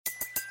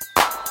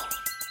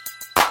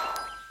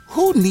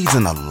Who needs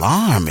an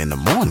alarm in the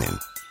morning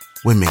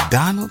when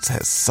McDonald's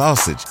has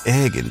sausage,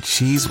 egg, and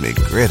cheese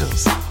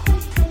McGriddles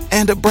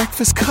and a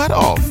breakfast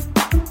cutoff?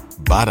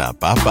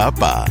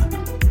 Ba-da-ba-ba-ba.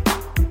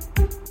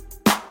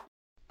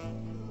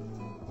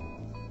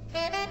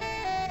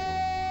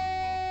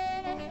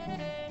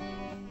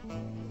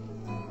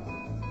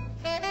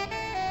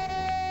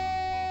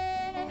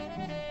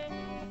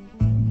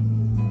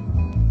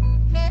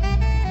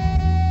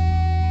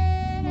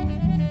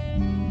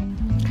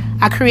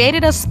 I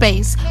created a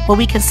space where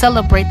we can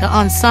celebrate the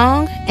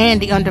unsung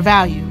and the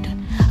undervalued.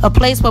 A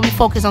place where we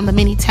focus on the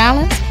many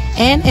talents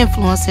and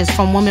influences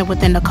from women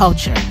within the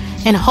culture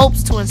in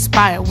hopes to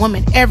inspire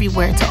women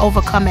everywhere to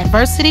overcome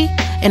adversity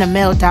in a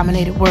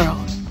male-dominated world.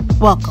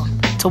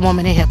 Welcome to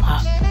Woman in Hip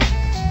Hop.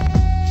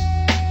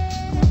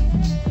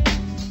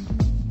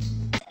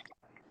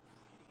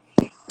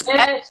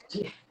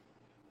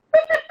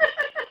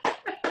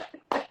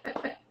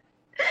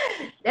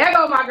 There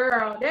go my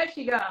girl. There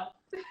she go.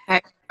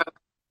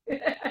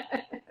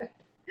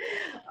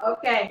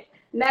 Okay.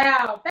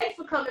 Now, thanks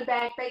for coming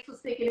back. Thanks for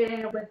sticking it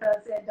in with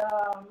us. And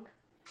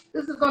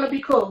this is going to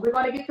be cool. We're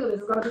going to get through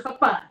this. It's going to be some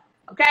fun.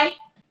 Okay?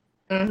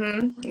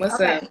 What's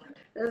up?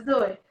 Let's do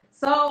it.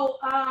 So,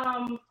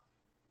 I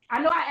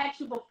know I asked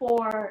you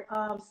before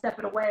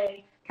stepping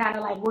away, kind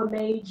of like what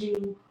made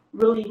you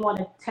really want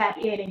to tap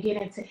in and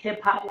get into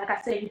hip-hop. Like I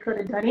said, you could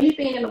have done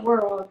anything in the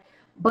world,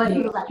 but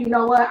you was like, you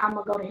know what? I'm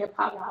going to go to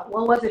hip-hop now.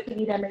 What was it for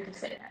you that made you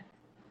say that?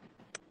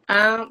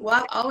 Well,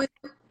 I've always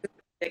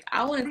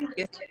I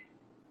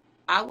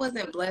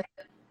wasn't blessed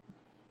to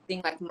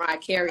sing like Mariah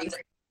Carey.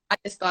 I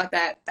just thought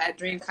that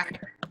dream kind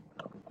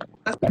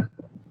of,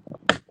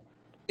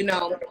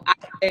 I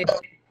could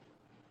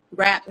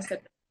rap and stuff.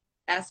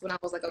 That's when I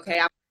was like, okay,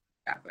 I'm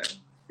a rapper.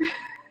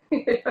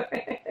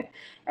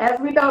 As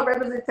we know,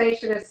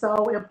 representation is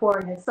so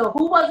important. So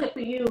who was it for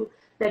you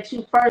that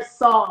you first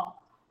saw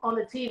on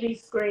the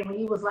TV screen when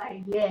you was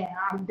like, yeah,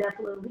 I'm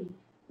definitely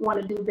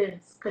want to do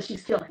this because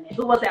she's killing it?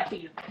 Who was that for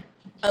you?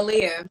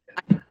 Aaliyah.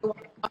 I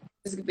watch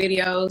music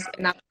videos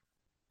and I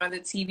on the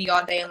TV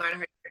all day and learn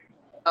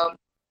her.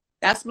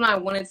 That's when I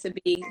wanted to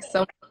be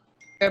so.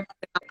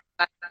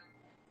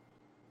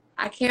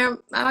 I can't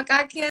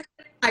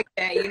like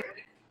that. You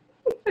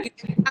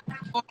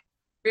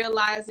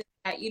realizing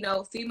that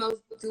females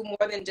do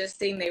more than just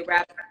sing; they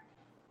rap.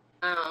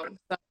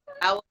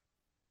 So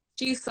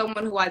she's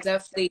someone who I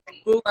definitely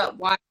grew up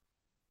watching.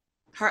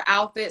 Her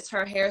outfits,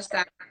 her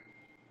hairstyle.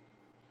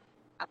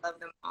 I love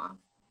them all.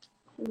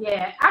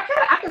 Yeah,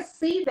 I could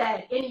see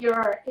that in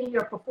your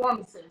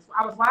performances.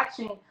 I was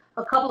watching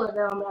a couple of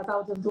them as I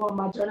was just doing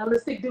my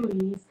journalistic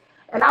duties,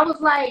 and I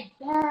was like,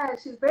 yeah,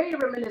 she's very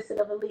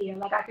reminiscent of Aaliyah.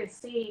 Like I could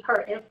see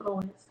her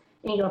influence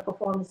in your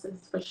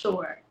performances for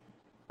sure.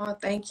 Oh,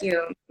 thank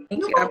you.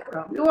 You're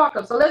welcome. You're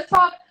welcome. So let's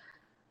talk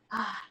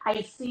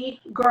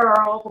Icy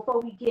Girl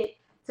before we get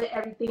to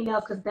everything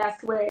else, because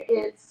that's where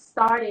it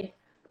started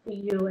for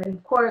you. And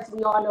of course,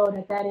 we all know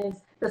that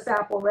is the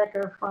sample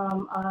record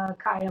from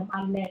Kaya,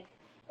 My Neck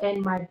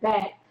and My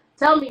Back.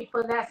 Tell me,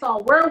 for that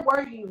song, where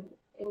were you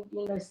in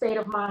your state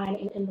of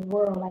mind in the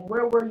world? Like,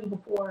 where were you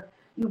before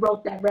you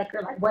wrote that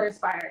record? Like, what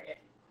inspired it?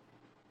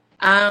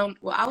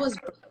 Well,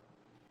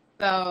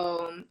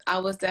 I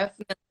was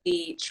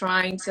definitely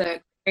trying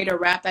to create a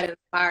rap that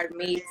inspired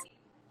me to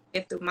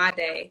get through my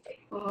day.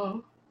 Mm-hmm.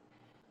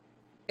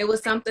 It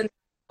was something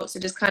to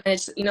just kind of,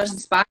 just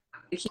inspire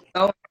me to keep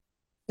going,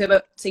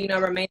 to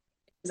remain.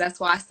 That's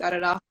why I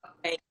started off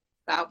saying,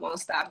 I won't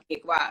stop,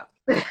 get guap.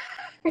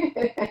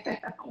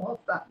 I won't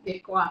stop,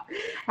 get guap.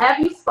 Have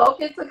you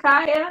spoken to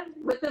Kaya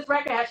with this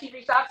record? Has she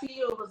reached out to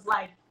you and was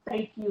like,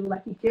 thank you,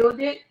 like you killed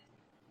it?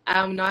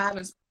 No, I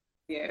haven't spoken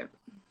yet.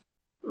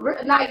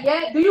 Not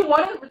yet? Do you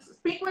want to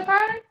speak with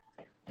her?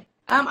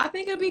 I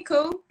think it'd be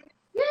cool.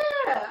 Yeah,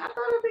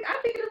 I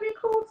think it'd be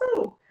cool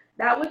too.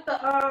 Now with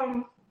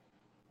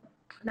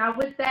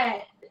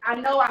that, I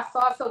know I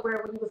saw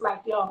somewhere when he was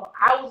like, yo,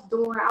 I wasn't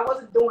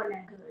doing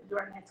that good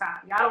during that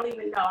time. Y'all don't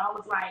even know. I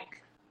was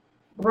like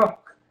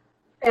broke.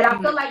 And I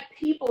feel like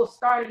people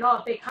starting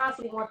off, they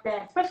constantly want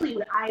that, especially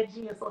with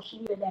IG and social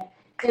media, that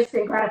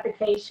instant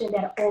gratification,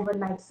 that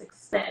overnight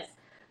success.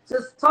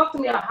 Just talk to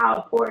me about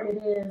how important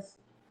it is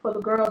for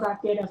the girls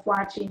out there that's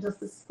watching just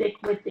to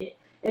stick with it.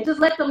 And just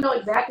let them know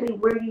exactly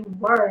where you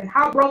were and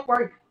how broke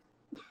were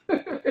you.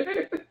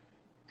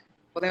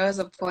 Well, there was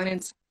a point in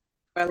time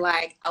where,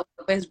 like, I was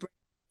always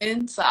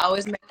breaking, so I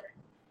always made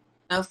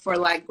enough for,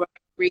 like,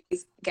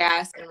 groceries,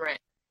 gas, and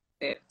rent.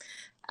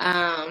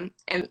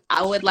 And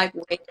I would, like,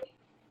 wait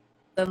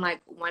then,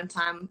 like, once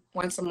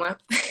a month.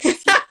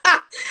 I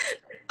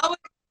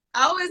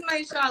always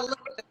make sure I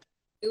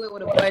do it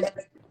with a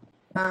budget.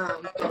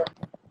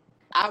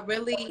 I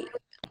really,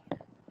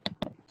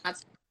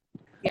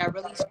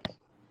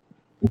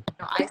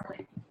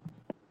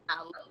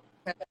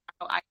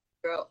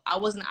 I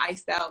wasn't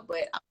iced out,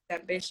 but I was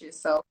ambitious,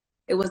 so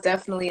it was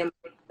definitely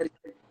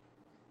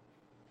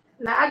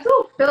Now, I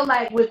do feel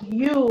like with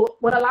you,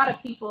 what a lot of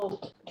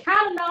people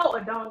kind of know or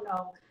don't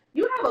know,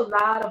 you have a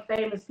lot of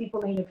famous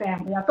people in your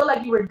family. I feel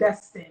like you were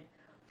destined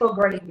for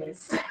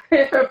greatness.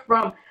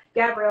 From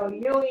Gabrielle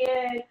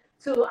Union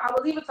to, I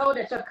was even told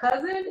that your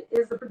cousin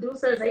is the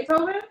producer of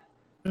Beethoven.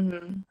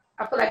 Mm-hmm.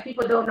 I feel like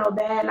people don't know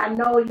that. And I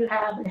know you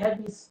have a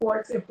heavy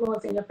sports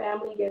influence in your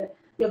family.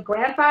 Your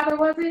grandfather,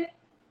 was it?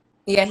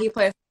 Yeah, he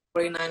played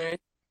for the 49ers.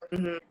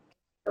 Mm-hmm.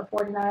 The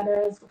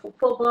 49ers, for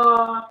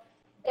football.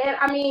 And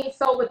I mean,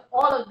 so with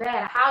all of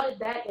that, how did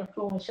that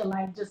influence your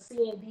life? Just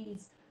seeing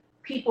these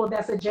people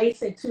that's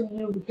adjacent to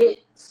you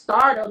hit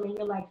stardom and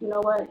you're like, you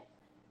know what?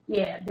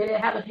 Yeah, did it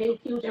have a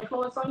huge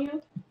influence on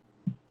you?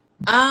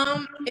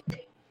 I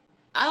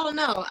don't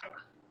know.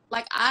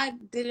 Like, I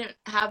didn't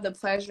have the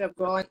pleasure of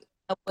growing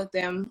up with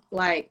them,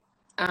 like,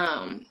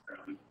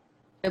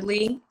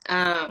 really.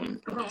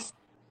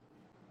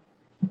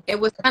 It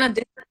was kind of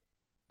different,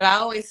 but I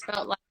always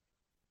felt like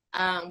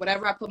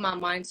whatever I put my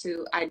mind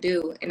to, I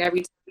do. And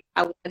every time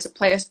I wanted to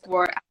play a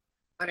sport, I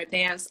wanted to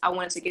dance, I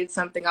wanted to get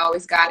something, I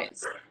always got it.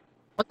 So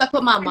once I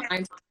put my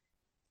mind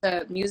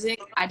to music,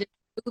 I just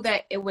knew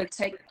that it would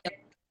take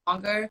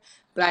longer,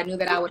 but I knew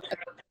that I would. So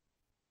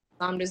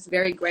I'm just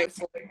very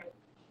grateful for the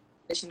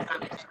position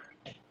I'm in.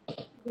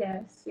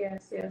 Yes.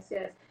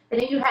 And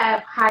then you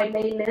have High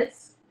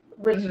Maintenance,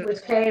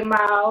 which came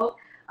out.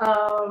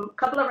 A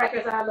couple of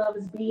records that I love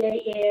is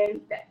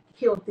BAN, that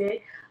killed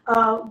it.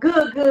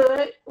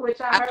 Good, which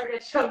I heard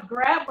that your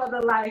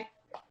grandmother liked,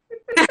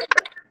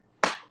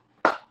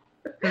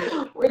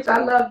 which I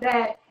love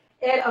that.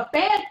 And a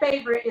fan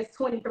favorite is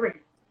 23.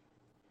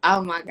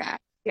 Oh my God.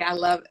 Yeah, I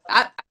love it.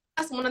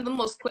 That's one of the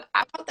most quick.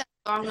 I wrote that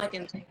song like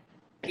in 3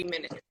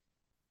 minutes.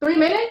 3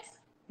 minutes?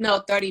 No,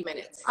 30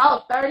 minutes.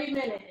 Oh, 30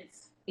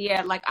 minutes.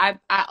 Yeah, like I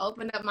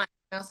open up my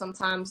email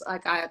sometimes.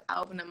 Like I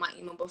open up my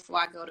email before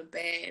I go to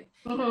bed.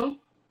 Mm-hmm.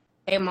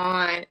 Came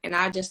on, and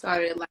I just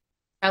started like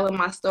telling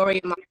my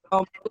story in my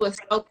phone. It was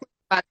so quick.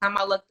 By the time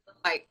I looked,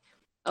 like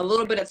a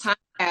little bit of time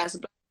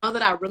passed, but I know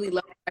that I really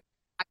love it.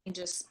 I can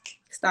just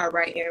start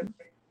writing.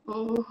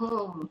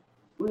 Mm-hmm.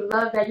 We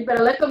love that. You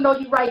better let them know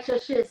you write your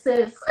shit,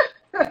 sis.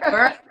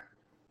 Well,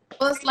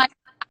 it's like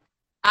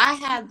I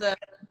had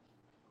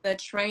the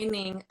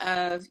training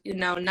of,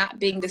 not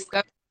being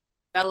discovered,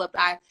 developed.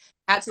 I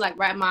had to like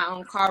write my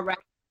own car rap.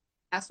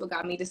 That's what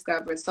got me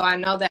discovered. So I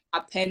know that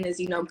my pen is,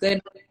 good enough to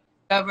be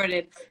discovered,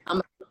 and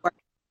I'm.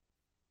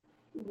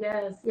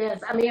 Yes.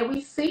 I mean,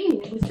 we've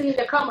seen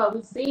the come up.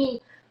 We've seen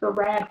the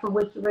rag from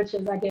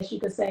riches, I guess you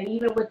could say.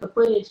 Even with the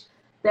footage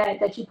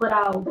that you put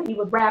out, that he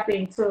was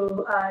rapping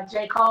to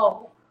J.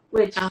 Cole,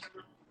 which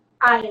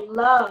I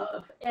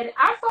love. And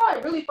I saw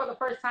it really for the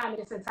first time in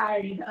its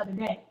entirety the other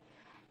day.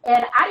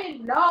 And I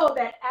didn't know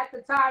that at the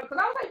time, because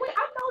I was like, wait,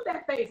 I know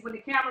that face when the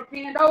camera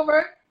panned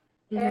over.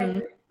 Mm-hmm.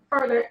 And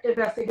further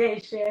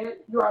investigation,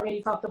 you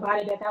already talked about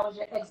it, that was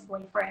your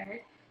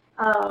ex-boyfriend,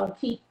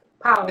 Keith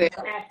Powers,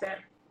 an actor.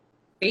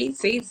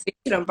 See,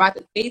 you done brought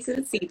the tea to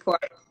the tea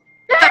party.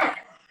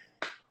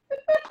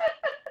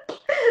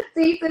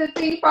 Tea to the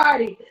tea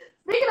party.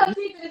 Speaking of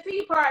tea to the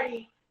tea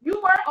party, you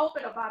were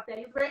open about that.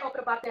 You were very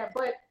open about that.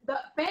 But the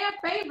fan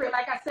favorite,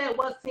 like I said,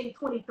 was Team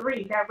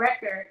 23, that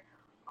record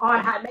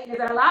on High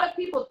Maintenance. And a lot of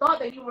people thought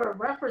that you were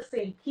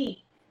referencing Keith.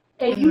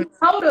 And you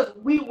told us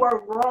we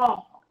were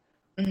wrong.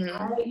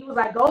 Mm-hmm. Right? You was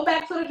like, go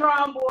back to the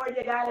drawing board.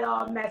 You got it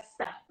all messed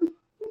up.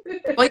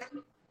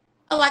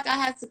 Like I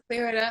had to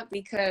clear it up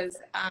because,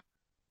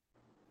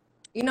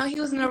 he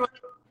was in a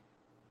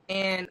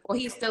and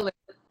he still is.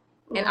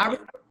 And I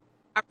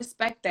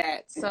respect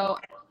that. So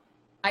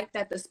I like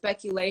that the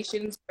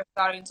speculations were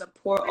starting to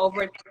pour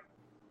over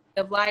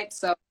the light.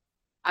 So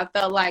I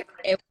felt like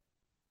it was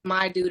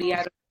my duty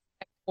out of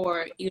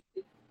for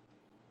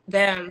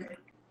them to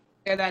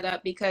clear that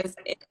up, because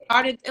and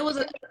then it was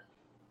a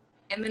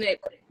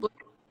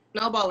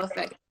snowball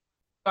effect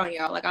on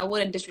y'all. Like I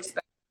wouldn't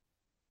disrespect.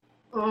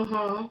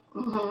 Now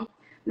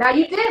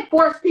you did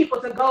force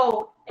people to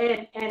go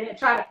and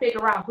try to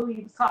figure out who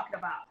you was talking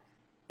about.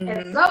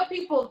 And some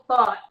people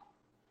thought,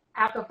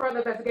 after further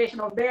investigation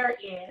on their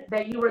end,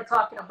 that you were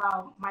talking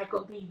about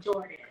Michael B.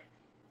 Jordan.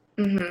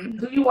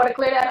 Do you want to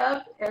clear that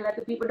up and let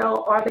the people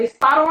know, are they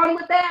spot on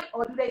with that,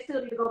 or do they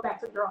still need to go back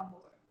to the drawing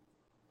board?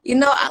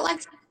 I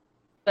like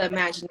to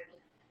imagine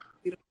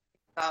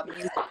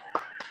music.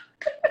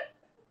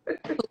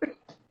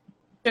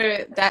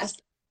 Sure, that's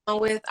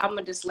with. I'm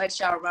gonna just let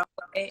y'all run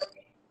with it.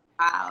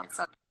 Wow.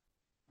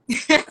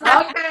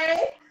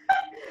 Okay.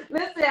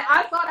 Listen,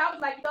 I thought, I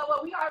was like, you know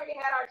what? We already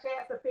had our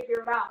chance to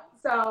figure it out.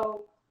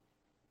 So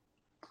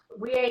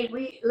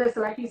we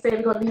listen, like you said,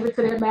 we're gonna leave it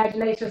to the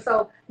imagination.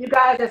 So you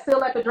guys that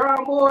still at the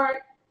drawing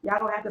board, y'all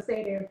gonna have to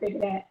stay there and figure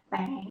that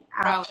thing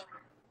out.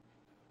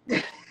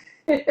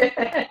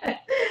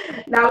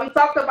 Now we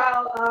talked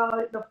about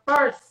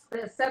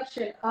the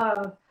inception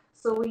of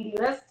Saweetie.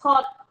 Let's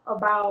talk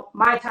about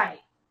My Type,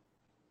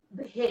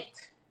 the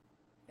hit.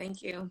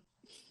 Thank you.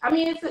 I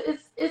mean,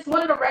 it's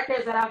one of the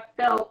records that I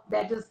felt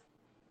that just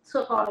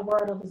took on a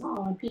world of its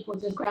own. People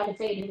just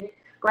gravitated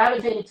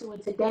to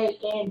it today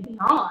and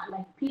beyond.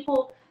 Like,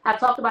 people have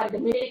talked about it the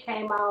minute it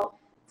came out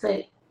to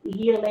a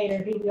year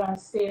later. Here we are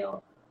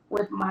still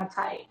with My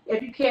Type.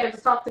 If you care,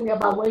 just talk to me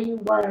about where you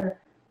were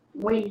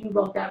when you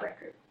wrote that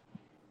record?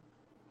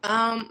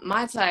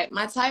 My type,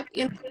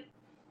 you know,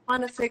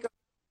 trying to figure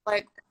out,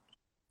 like,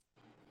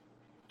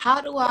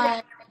 how do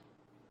I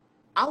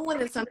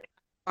wanted something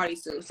like party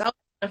soup, so I was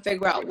trying to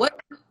figure out what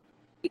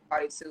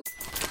party soup.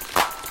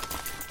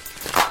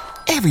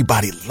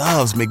 Everybody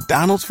loves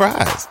McDonald's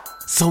fries.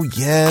 So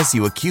yes,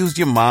 you accused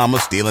your mom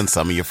of stealing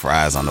some of your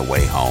fries on the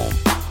way home.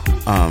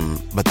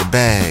 But the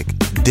bag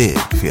did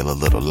feel a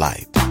little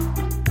light.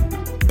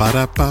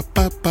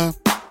 Ba-da-ba-ba-ba.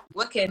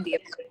 What can be a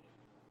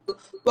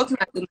what can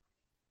I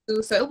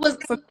do? So it was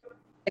for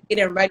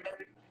getting ready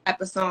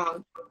type of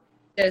song.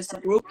 Just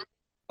group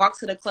walk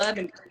to the club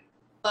and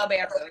club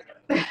anthem.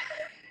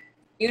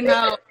 You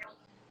know,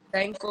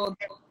 thankful,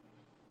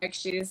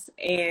 anxious,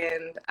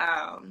 and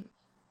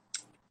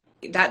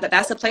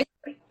that's a place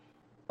I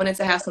wanted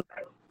to have some.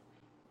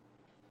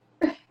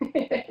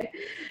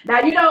 Now,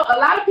 you know, a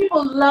lot of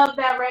people love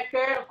that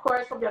record, of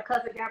course, from your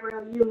cousin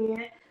Gabrielle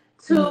Union.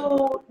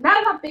 Now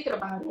that I'm thinking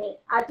about it,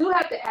 I do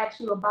have to ask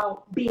you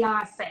about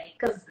Beyonce,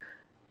 because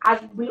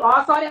we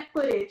all saw that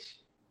footage,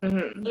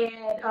 and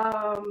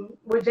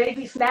where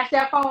Jay-Z snatched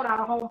that phone out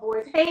of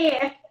Homeboy's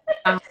hand.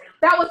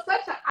 That was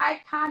such an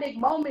iconic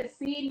moment,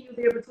 seeing you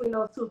there between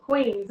those two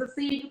queens, to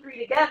see you three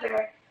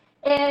together.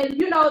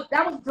 And, you know,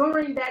 that was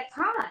during that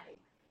time.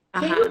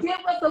 Can you give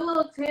us a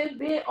little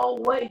tidbit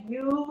on what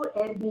you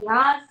and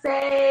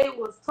Beyonce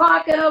was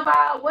talking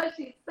about? What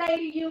she say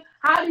to you?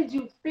 How did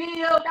you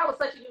feel? That was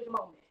such a huge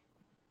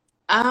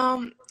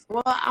moment.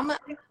 Well,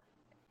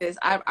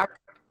 I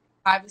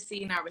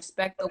privacy, and I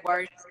respect the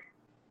words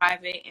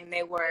private, and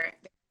they were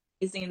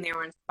amazing and they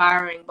were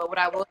inspiring. But what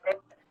I will say,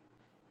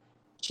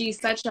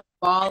 she's such a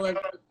ball of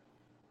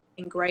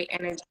and great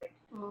energy.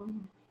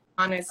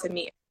 Honor to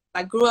me.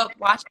 I grew up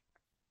watching.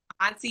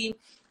 My auntie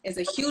is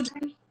a huge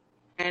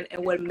and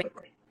it would make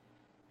me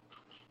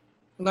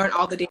learn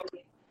all the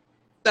details.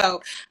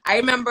 So I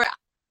remember I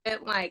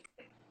spent like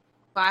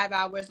 5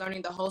 hours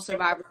learning the whole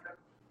Survivor.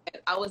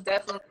 I was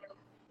definitely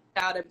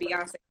out of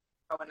Beyonce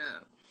growing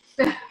up.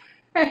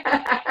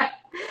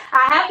 I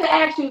have to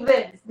ask you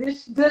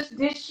this.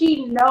 Did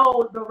she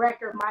know the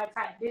record My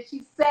Type? Did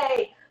she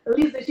say, at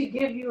least did she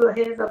give you a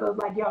heads up of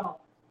like, yo,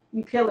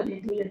 you killing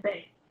it, do your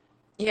thing?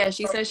 Yeah,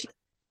 she said she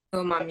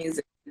knew my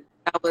music.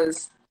 That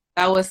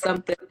was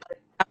something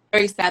I'm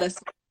very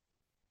satisfied.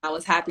 I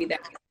was happy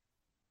that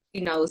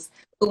she knows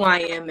who I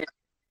am and what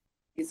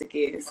music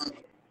is.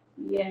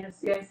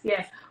 Yes.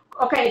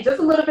 Okay, just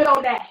a little bit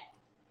on that.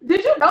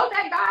 Did you know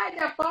that guy,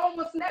 that phone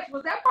was snatched?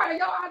 Was that part of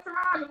your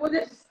entourage? Or was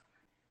it?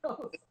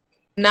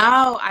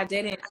 No, I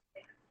didn't.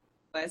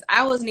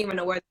 I wasn't even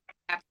aware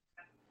that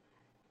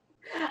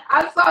happened.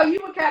 I saw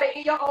you were kind of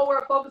in your own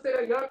world, focusing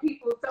on your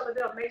people, telling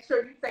them, make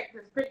sure you take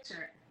this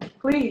picture,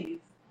 please.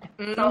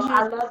 So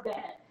I love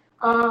that.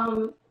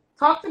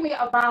 Talk to me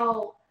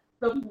about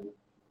the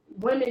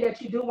women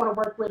that you do want to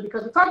work with,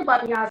 because we talked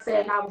about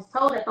Beyonce, and I was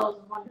told that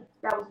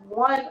that was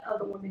one of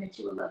the women that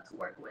you would love to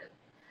work with.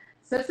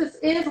 Since this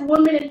is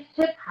women in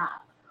hip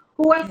hop,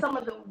 who are some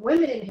of the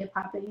women in hip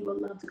hop that you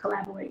would love to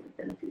collaborate with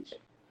in the future?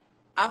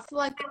 I feel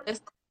like it's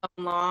so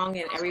long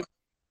and everybody's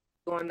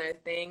doing their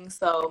thing,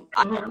 so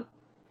I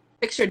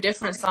picture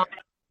different songs.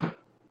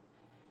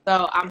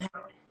 So I'm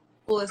happy.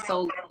 Cool is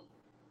so,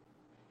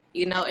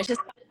 you know, it's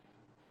just,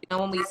 you know,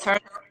 when we turn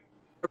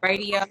the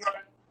radio,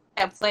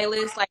 that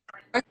playlist, like,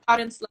 work out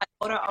into like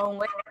go our own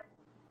way,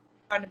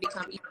 starting to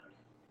become easy.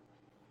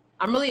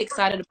 I'm really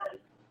excited about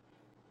it.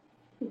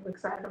 You're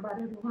excited about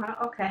it?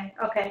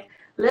 Okay.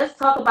 Let's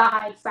talk about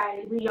how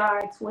excited we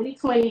are.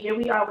 2020. Here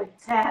we are with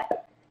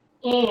Tap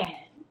In.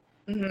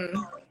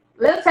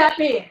 Let's tap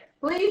in.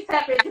 Please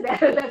tap into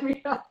that. Let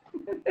me know.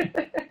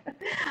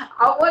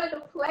 I wanted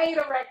to play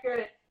the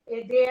record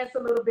and dance a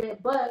little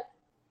bit, but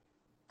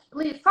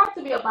please talk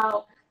to me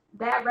about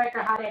that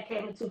record, how that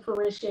came into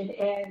fruition,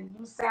 and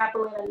you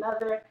sampling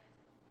another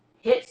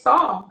hit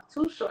song,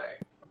 Too Short.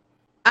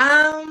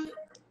 Well,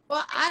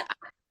 I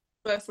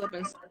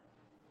flipping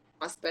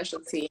my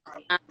specialty,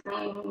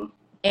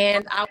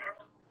 and I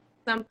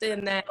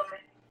something that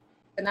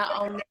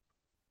not only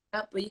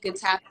up, but you can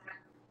tap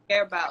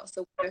care about.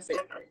 So if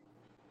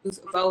it's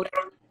voting,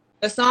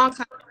 the song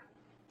kind of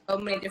so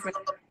many different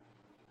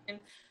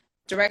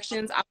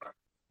directions. I'm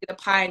the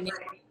pioneer,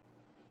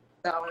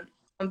 so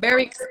I'm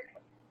very excited.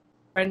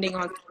 Trending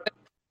on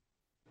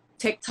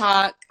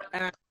TikTok,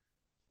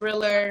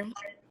 Thriller.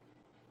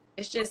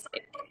 It's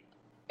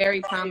very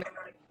promising.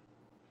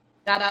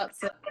 Shout out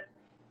to the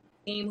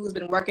team who's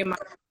been working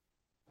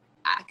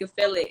I can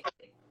feel it.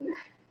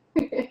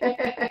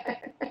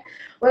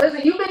 Well,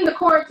 listen, you've been the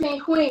quarantine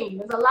queen.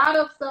 There's a lot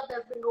of stuff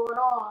that's been going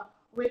on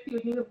with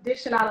you. You've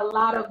dishing out a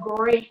lot of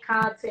great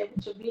content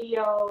with your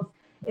videos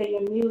and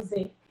your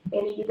music.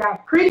 And then you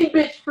got Pretty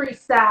Bitch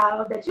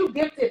Freestyle that you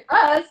gifted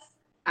us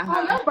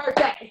on your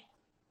birthday.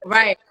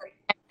 Right.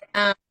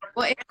 Well,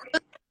 it's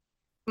good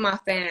for my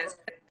fans.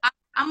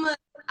 I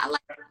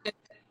like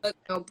to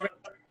go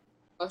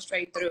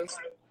straight through. So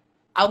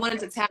I wanted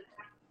to tap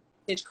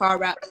Stitch car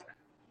rap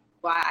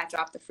why I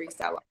dropped the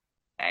freestyle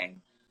today.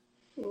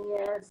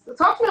 Yes. So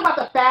talk to me about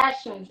the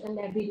fashion in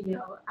that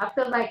video. I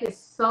feel like it's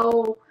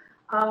so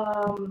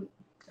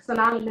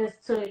synonymous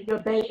to your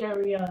Bay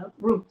Area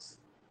roots.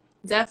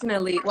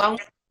 Definitely. Well,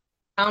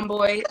 I'm a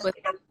tomboy, but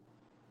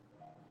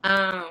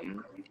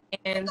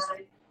and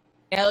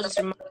Mel just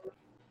reminds me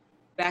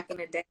back in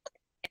the day,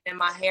 and then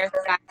my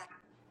hairstyle,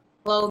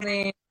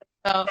 clothing,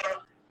 so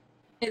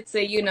it's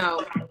a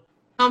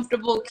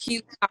comfortable,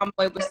 cute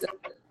tomboy, but still.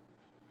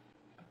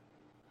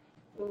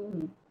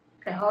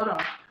 Okay, hold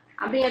on.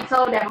 I'm being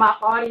told that my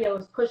audio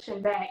is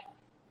pushing back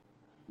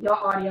your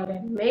audio.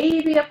 That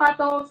maybe if I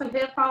throw some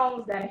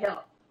headphones, that'll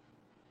help.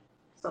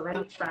 So let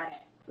me try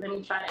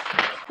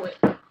that. Quick,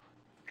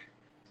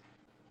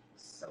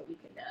 so we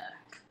can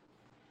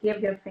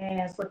give your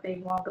fans what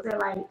they want. Because they're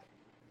like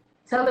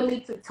telling me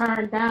to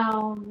turn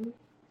down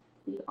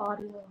the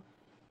audio.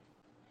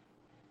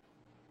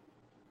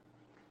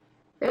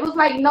 It was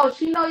like, no,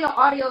 she know your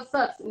audio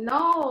sucks.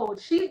 No,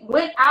 she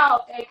went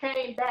out and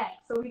came back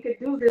so we could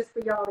do this for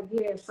y'all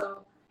again.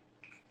 So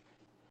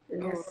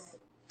yes.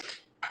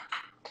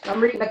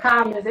 I'm reading the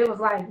comments. It was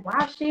like,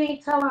 why she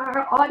ain't telling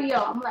her audio?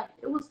 I'm like,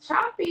 it was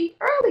choppy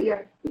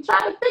earlier. We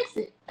tried to fix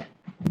it.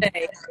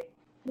 Hey.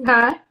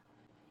 Huh?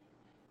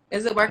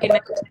 Is it working now?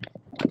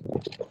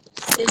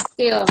 It's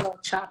still a little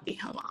choppy.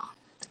 Hold on.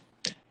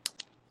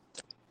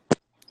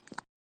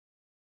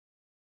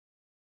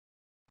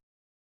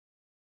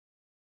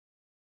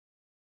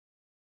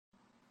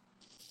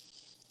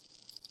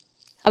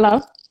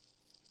 Hello?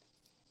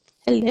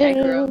 Hello. Hey,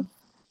 girl.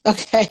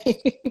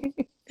 Okay.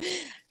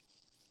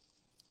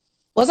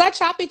 Was I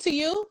choppy to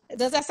you?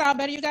 Does that sound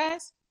better, you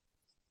guys?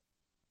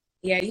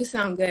 Yeah, you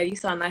sound good. You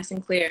sound nice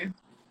and clear.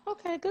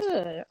 Okay,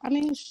 good. I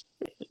mean,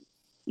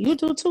 you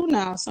do too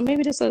now, so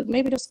maybe this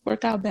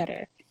work out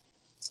better.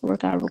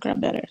 Work out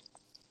better.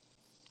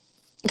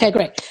 Okay,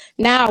 great.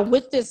 Now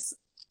with this,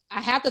 I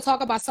have to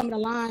talk about some of the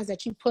lines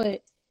that you put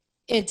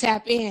in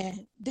Tap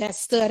In that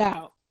stood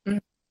out. Mm-hmm.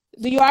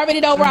 Do you already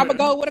know where I'm gonna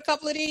go with a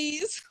couple of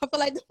these? I feel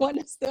like the one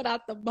that stood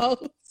out the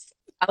most.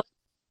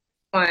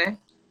 One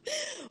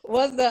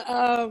was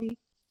the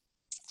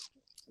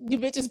you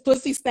bitches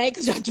pussy stank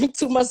because y'all drink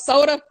too much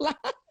soda.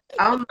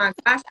 Oh my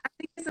gosh, I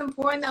think it's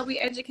important that we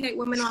educate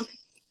women on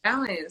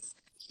balance.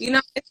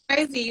 It's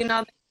crazy. A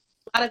lot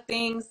of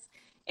things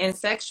in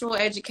sexual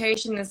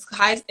education is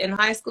in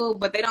high school,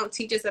 but they don't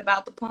teach us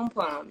about the pom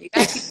pom. You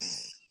got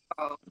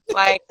to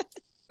like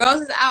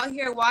girls is out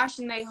here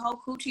washing their whole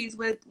coochies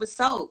with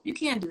soap. You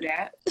can't do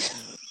that.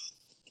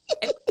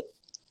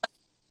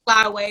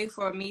 Fly away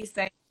for me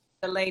saying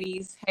to the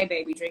ladies, "Hey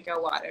baby, drink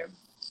your water."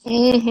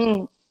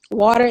 Mm-hmm.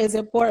 Water is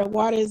important.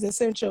 Water is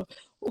essential.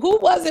 Who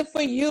was it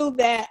for you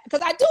that,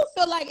 because I do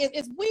feel like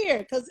it's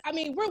weird, because I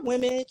mean, we're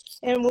women,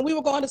 and when we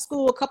were going to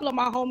school, a couple of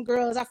my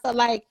homegirls, I felt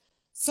like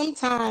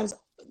sometimes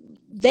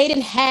they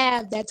didn't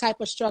have that type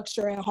of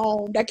structure at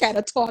home that kind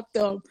of taught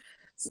them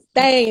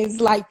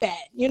things like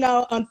that,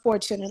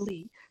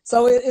 unfortunately.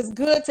 So it's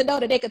good to know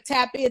that they could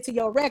tap into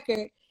your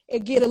record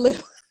and get a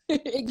little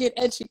and get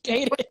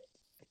educated.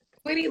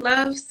 Sweetie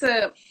loves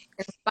to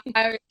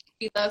inspire.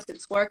 She loves to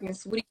twerk, and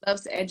Sweetie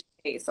loves to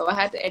educate. So I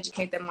had to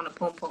educate them on the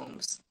pom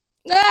poms.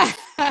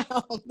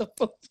 The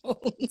pom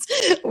poms.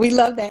 We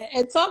love that.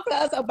 And talk to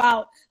us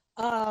about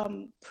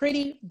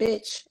Pretty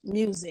Bitch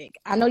music.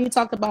 I know you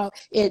talked about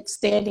it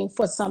standing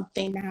for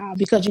something now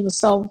because you were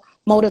so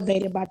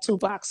motivated by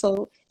Tupac.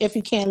 So if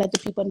you can, let the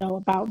people know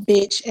about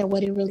bitch and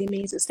what it really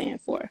means to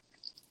stand for.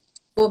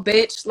 Well,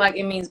 bitch, like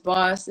it means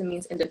boss, it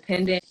means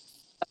independent,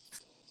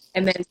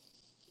 and then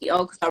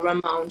CEO because I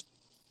run my own.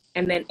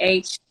 And then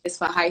H is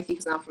for hyphy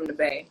because I'm from the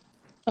Bay.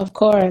 Of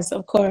course.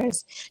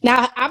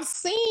 Now, I've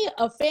seen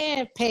a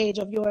fan page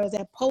of yours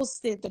that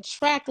posted the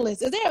track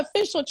list. Is there an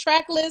official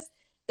track list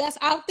that's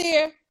out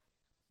there?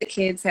 The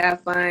kids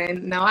have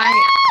fun. No, I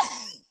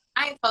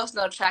ain't post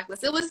no track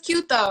list. It was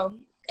cute though.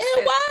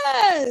 It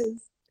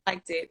was. I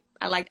liked it.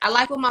 I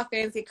like when my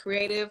fans get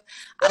creative.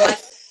 I like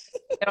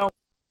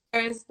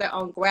their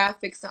own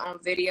graphics, their own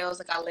videos.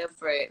 Like I live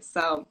for it.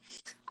 So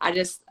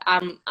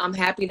I'm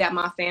happy that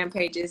my fan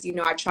pages,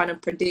 are trying to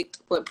predict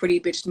what Pretty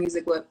Bitch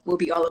music will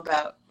be all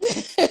about.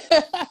 Is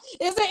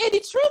there any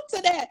truth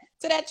to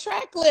that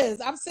track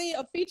list? I've seen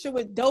a feature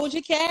with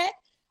Doja Cat.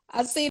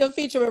 I've seen a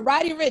feature with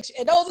Roddy Ricch,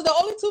 and those are the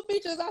only two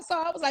features I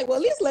saw. I was like, well,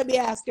 at least let me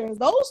ask her, are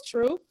those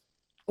true?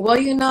 Well,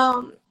 you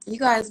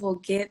guys will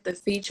get the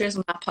features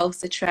when I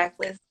post the track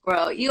list,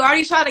 girl. You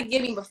already tried to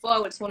get me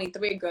before with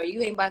 23, girl.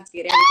 You ain't about to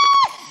get everything.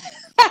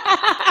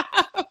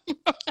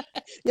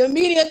 Your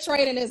media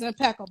training is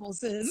impeccable,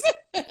 sis.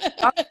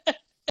 I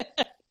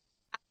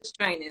was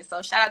training,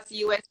 so shout out to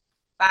you.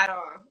 Spot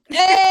on.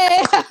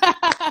 Hey!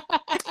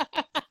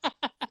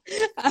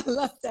 I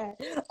love that.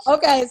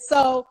 Okay,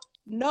 so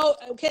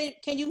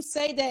can you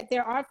say that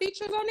there are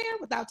features on there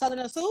without telling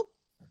us who?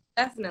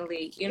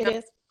 Definitely.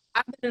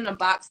 I've been in a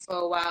box for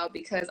a while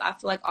because I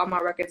feel like all my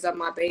records are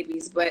my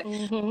babies, but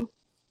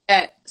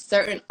that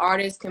certain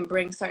artists can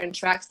bring certain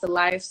tracks to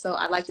life. So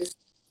I'd like to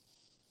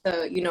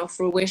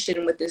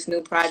fruition with this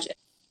new project.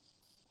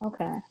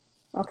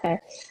 Okay.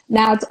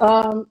 Now,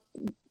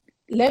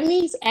 let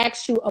me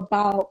ask you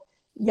about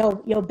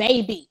your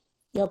baby,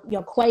 your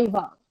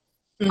Quavo.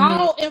 Mm-hmm.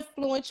 How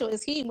influential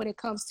is he when it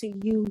comes to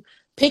you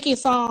picking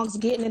songs,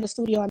 getting in the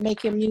studio, and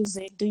making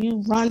music? Do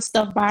you run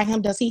stuff by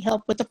him? Does he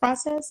help with the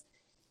process?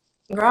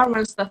 Girl, I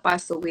run stuff by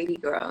Saweetie,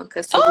 girl,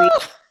 because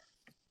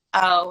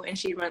and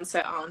she runs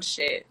her own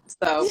shit.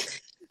 So,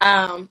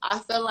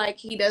 I feel like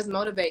he does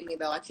motivate me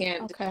though. I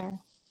can't. Okay.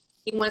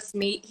 He makes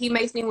me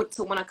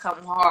to want to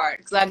come hard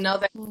because I know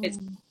that it's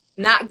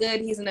not good.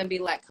 He's gonna be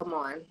like, come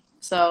on.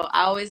 So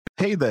I always.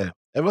 Hey there,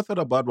 ever thought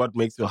about what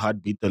makes your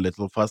heart beat a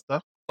little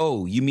faster?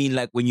 Oh, you mean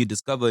like when you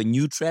discover a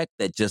new track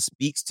that just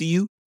speaks to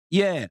you?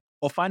 Yeah,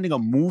 or finding a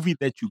movie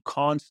that you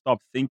can't stop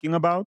thinking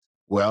about?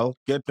 Well,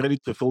 get ready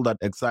to feel that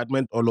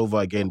excitement all over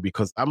again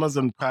because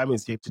Amazon Prime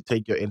is here to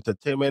take your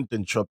entertainment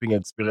and shopping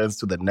experience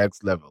to the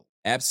next level.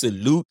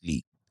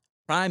 Absolutely.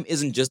 Prime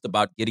isn't just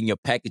about getting your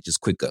packages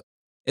quicker.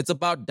 It's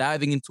about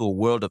diving into a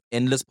world of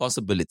endless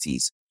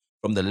possibilities,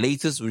 from the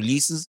latest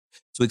releases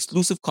to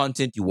exclusive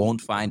content you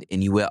won't find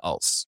anywhere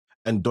else.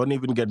 And don't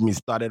even get me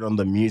started on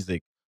the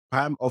music.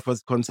 Prime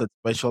offers concert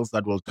specials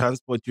that will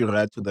transport you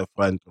right to the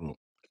front row.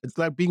 It's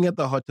like being at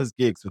the hottest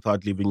gigs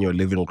without leaving your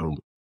living room.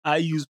 I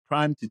use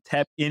Prime to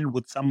tap in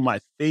with some of my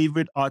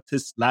favorite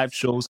artists' live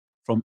shows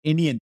from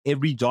any and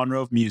every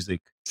genre of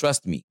music.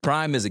 Trust me,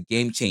 Prime is a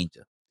game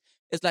changer.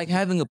 It's like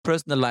having a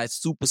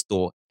personalized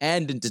superstore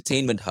and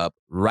entertainment hub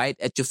right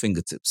at your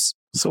fingertips.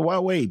 So why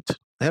wait?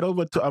 Head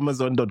over to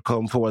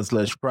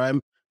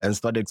amazon.com/prime and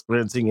start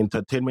experiencing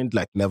entertainment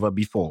like never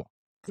before.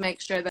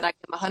 Make sure that I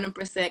give 100%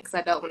 because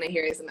I don't want to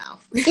hear his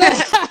mouth.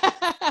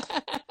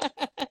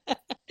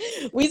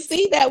 We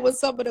see that with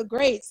some of the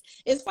greats.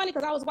 It's funny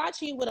because I was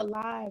watching you with a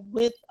live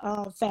with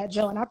Fat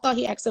Joe, and I thought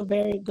he asked a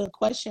very good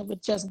question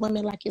with just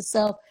women like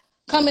yourself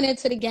coming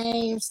into the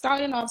game,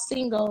 starting off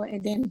single,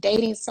 and then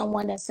dating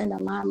someone that's in the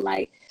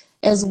limelight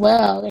as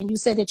well. And you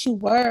said that you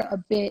were a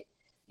bit,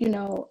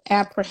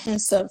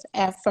 apprehensive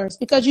at first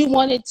because you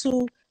wanted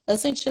to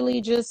essentially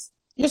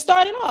you're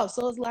starting off.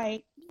 So it's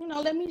like,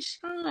 let me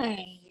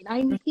shine.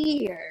 I'm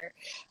here.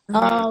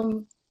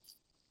 Mm-hmm.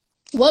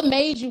 What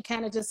made you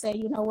kind of just say,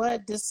 you know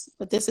what, this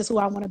is who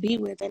I want to be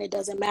with, and it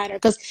doesn't matter?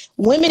 Because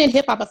women in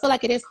hip hop, I feel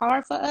like it is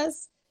hard for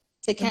us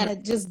to kind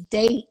of just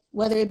date,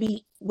 whether it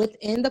be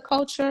within the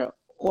culture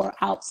or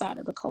outside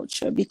of the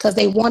culture, because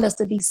they want us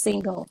to be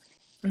single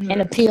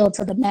and appeal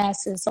to the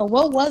masses. So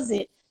what was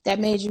it that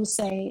made you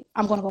say,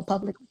 I'm going to go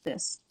public with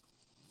this?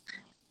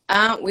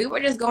 We were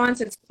just going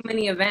to too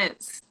many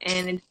events,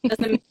 and it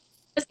doesn't.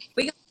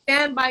 We can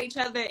stand by each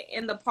other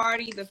in the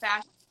party, the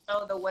fashion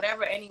show, the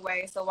whatever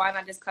anyway. So why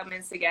not just come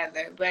in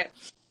together? But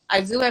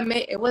I do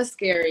admit it was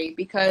scary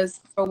because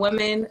for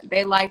women,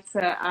 they like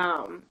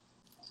to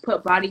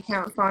put body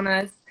counts on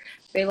us.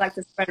 They like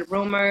to spread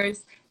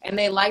rumors, and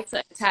they like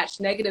to attach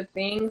negative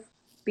things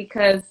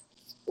because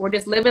we're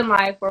just living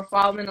life, we're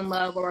falling in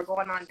love, or we're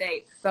going on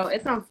dates. So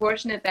it's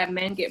unfortunate that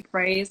men get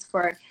praised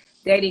for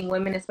dating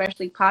women,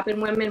 especially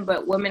popping women,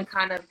 but women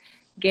kind of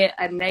get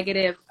a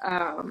negative,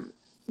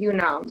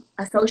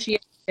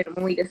 association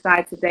when we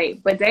decide to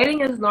date. But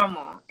dating is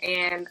normal,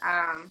 and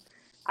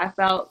I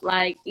felt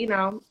like,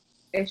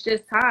 it's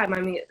just time. I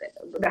mean,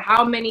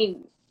 how many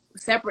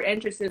separate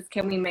entrances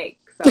can we make?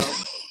 So.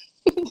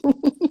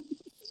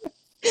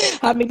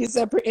 How many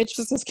separate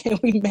entrances can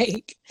we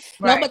make?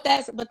 Right. No,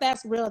 but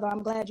that's real though.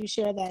 I'm glad you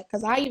shared that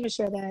because I even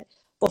shared that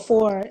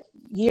before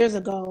years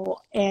ago,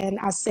 and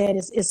I said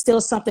it's still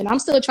something I'm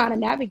still trying to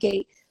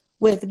navigate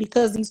with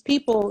because these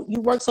people you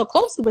work so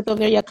closely with them,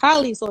 they're your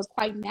colleagues, so it's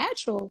quite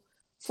natural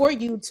for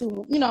you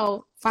to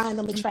find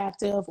them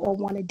attractive or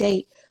want to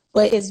date,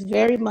 but it's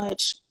very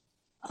much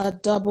a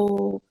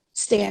double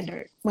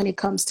standard when it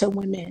comes to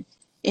women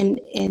in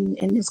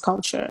this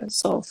culture.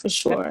 So for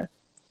sure.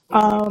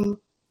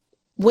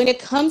 When it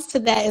comes to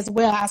that as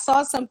well, I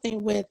saw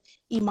something with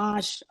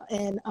Imash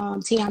and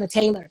Tiana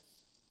Taylor.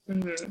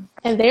 Mm-hmm.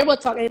 And they were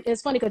talking,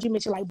 it's funny because you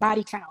mentioned like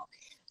body count.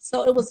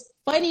 So it was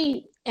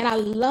funny and I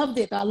loved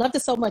it. I loved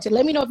it so much. And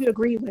let me know if you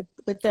agree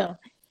with them.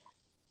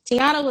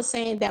 Tiana was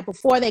saying that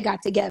before they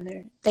got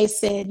together, they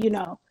said,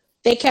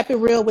 they kept it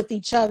real with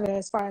each other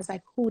as far as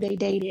like who they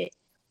dated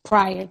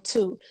prior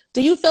to.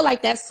 Do you feel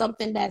like that's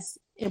something that's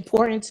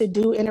important to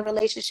do in a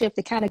relationship,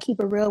 to kind of keep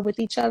it real with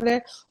each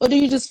other? Or do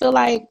you just feel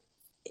like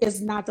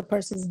it's not the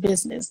person's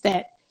business,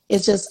 that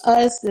it's just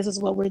us, this is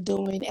what we're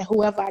doing, and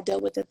whoever I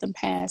dealt with in the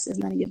past is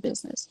none of your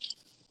business?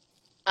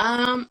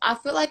 I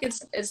feel like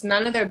it's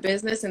none of their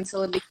business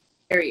until it becomes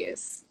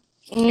serious.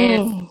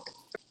 And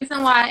the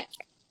reason why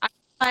I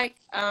feel like,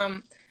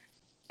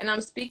 and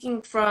I'm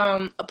speaking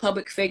from a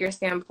public figure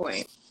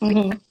standpoint,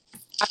 I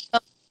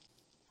feel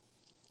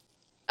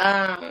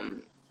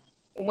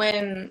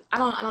when I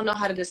don't know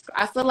how to describe.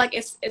 I feel like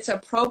it's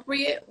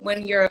appropriate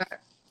when you're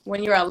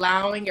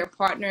allowing your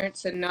partner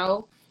to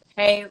know,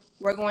 hey,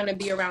 we're going to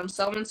be around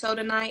so and so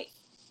tonight.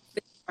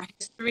 This is our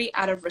history,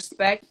 out of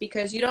respect,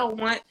 because you don't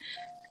want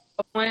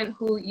someone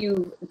who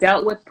you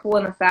dealt with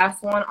pulling a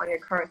fast one on your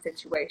current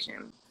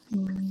situation.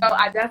 So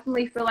I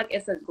definitely feel like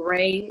it's a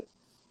gray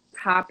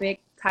topic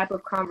type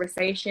of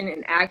conversation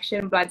and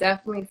action, but I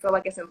definitely feel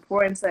like it's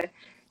important to,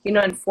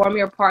 inform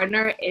your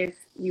partner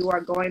if you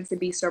are going to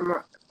be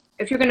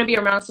if you're going to be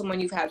around someone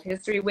you've had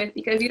history with,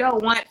 because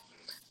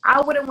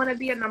I wouldn't want to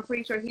be, and I'm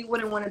pretty sure he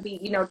wouldn't want to be,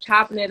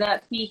 chopping it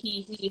up,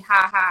 he,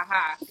 ha, ha,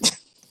 ha,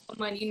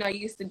 someone,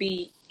 used to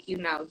be,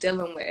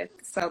 dealing with.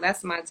 So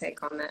that's my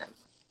take on that.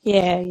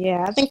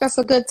 Yeah. I think that's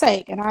a good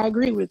take, and I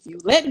agree with you.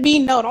 Let me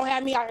know. Don't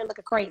have me out here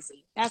looking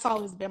crazy. That's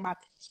always been my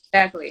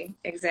thing.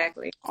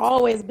 Exactly.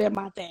 Always been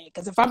my thing.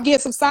 Because if I'm getting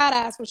some side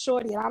eyes from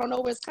Shorty and I don't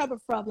know where it's coming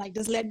from, like,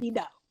 just let me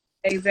know.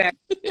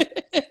 Exactly.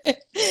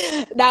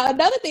 Now,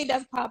 another thing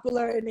that's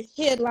popular in the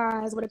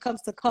headlines when it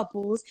comes to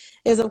couples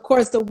is, of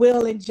course, the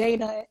Will and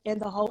Jada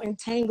and the whole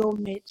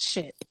entanglement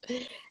shit.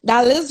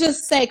 Now, let's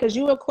just say, because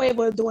you and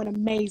Quavo are doing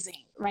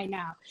amazing right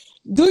now.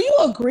 Do you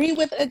agree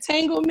with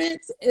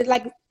entanglements?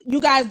 Like, you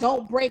guys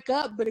don't break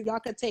up, but y'all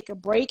could take a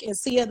break and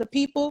see other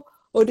people?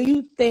 Or do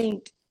you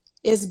think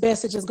it's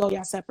best to just go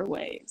your separate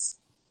ways?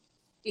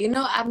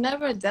 I've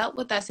never dealt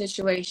with that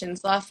situation,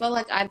 so I feel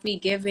like I'd be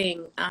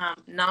giving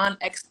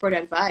non-expert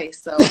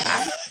advice. So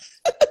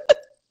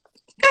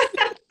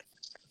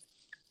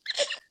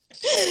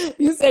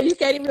You said you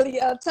can't even really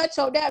touch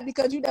on that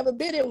because you've never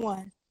been in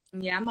one.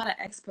 Yeah, I'm not an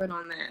expert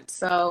on that.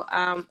 So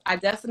I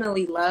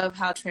definitely love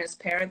how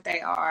transparent they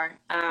are.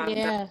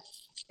 Yeah.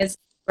 It's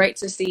great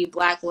to see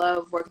Black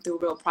love work through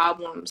real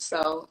problems.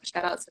 So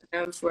shout out to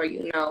them for,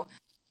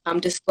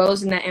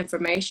 disclosing that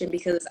information,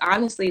 because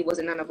honestly, it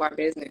wasn't none of our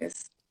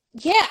business.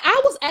 Yeah,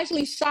 I was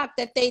actually shocked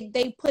that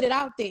they put it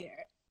out there.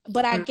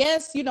 But I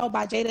guess,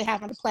 by Jada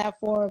having a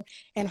platform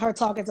and her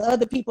talking to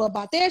other people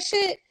about their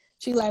shit,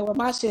 she's like, well,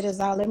 my shit is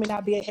out. Let me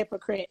not be a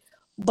hypocrite.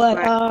 But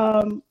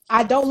Right.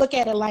 I don't look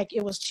at it like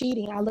it was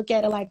cheating. I look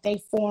at it like they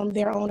formed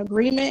their own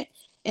agreement,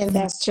 and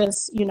that's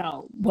just,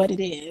 what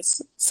it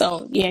is.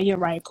 So, yeah, you're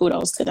right.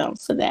 Kudos to them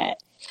for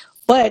that.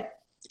 But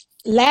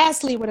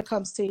lastly, when it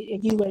comes to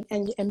you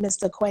and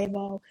Mr.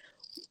 Quavo,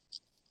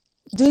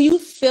 do you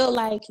feel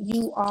like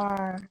you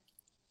are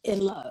in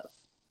love?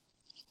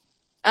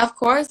 Of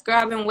course,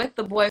 girl, I've been with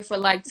the boy for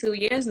like 2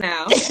 years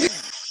now.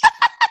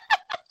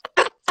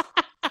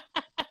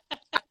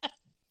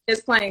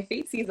 Just playing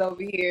feetsies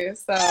over here.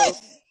 So,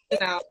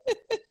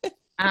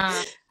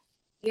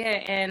 yeah,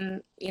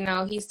 and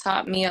he's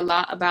taught me a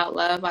lot about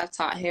love. I've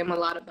taught him a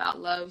lot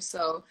about love.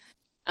 So,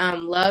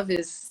 love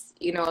is,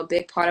 a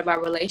big part of our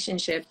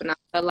relationship. And I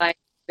feel like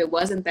if it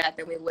wasn't that,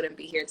 then we wouldn't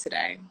be here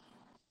today.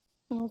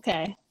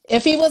 Okay.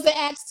 If he was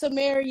asked to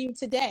marry you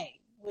today,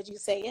 would you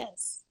say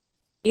yes?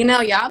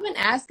 Y'all been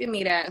asking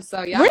me that.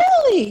 So y'all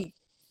really?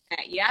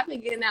 Yeah, I've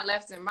been getting that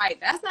left and right.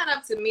 That's not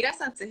up to me. That's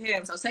up to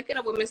him. So take it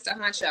up with Mr.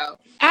 Huncho.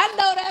 I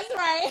know that's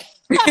right.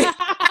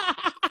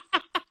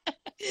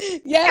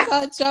 Yes,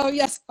 Huncho.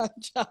 Yes,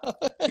 Huncho.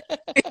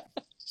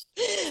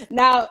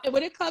 Now,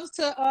 when it comes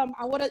to,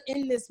 I want to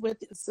end this with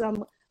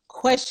some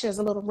questions,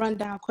 a little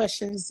rundown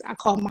questions. I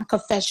call my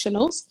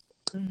confessionals.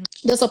 Mm-hmm.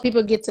 Just so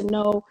people get to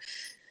know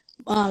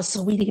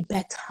Saweetie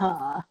better.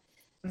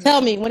 Mm-hmm.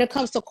 Tell me, when it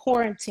comes to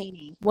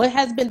quarantining, what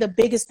has been the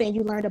biggest thing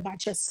you learned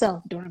about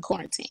yourself during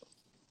quarantine?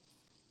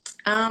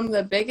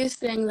 The biggest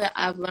thing that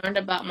I've learned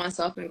about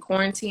myself in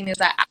quarantine is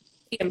that I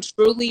am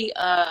truly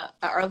an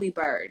early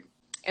bird.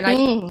 And I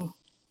used to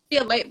be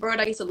a late bird.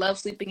 I used to love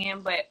sleeping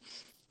in, but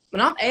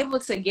when I'm able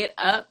to get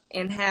up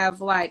and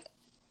have like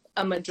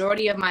a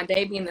majority of my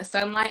day be in the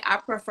sunlight, I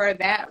prefer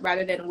that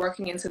rather than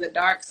working into the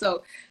dark.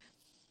 So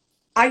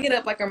I get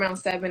up like around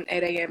 7,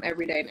 8 a.m.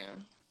 every day now.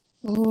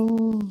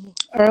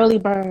 Early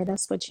bird,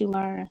 that's what you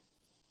learn.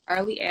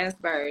 Early ass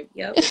bird,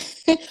 yep.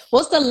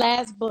 What's the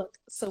last book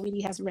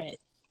Saweetie has read?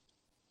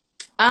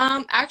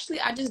 Actually,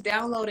 I just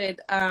downloaded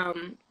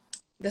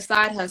The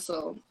Side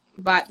Hustle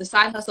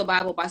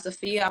Bible by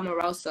Sophia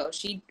Amoroso.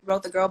 She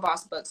wrote the Girl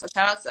Boss book. So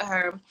shout out to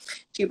her.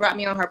 She brought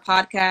me on her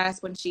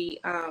podcast when she,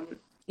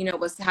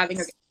 was having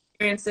her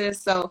experiences.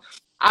 So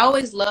I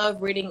always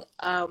love reading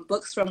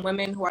books from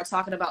women who are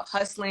talking about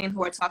hustling,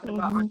 who are talking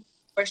about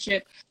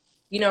entrepreneurship,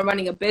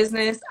 running a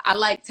business. I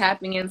like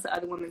tapping into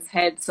other women's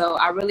heads. So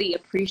I really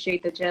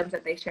appreciate the gems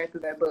that they share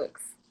through their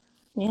books.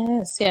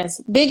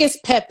 Yes.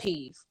 Biggest pet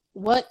peeve.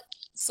 What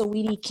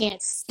Saweetie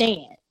can't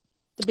stand?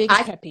 The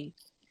biggest pet peeve.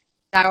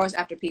 Showers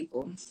after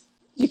people.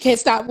 You can't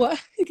stop what?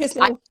 You can't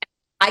stop.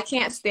 I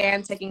can't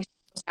stand taking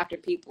showers after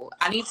people.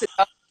 I need to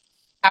go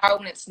shower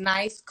when it's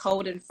nice,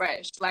 cold, and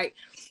fresh. Like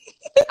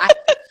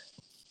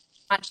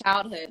my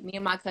childhood, me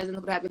and my cousins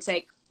would have to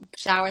take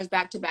showers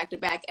back to back to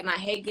back, and I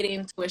hate getting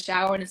into a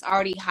shower and it's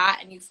already hot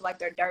and you feel like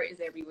their dirt is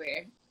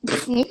everywhere.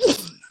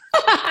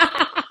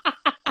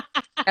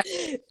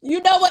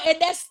 You know what? And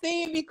that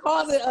steam be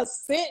causing a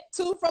scent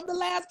too from the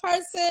last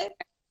person.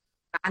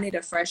 I need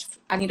a fresh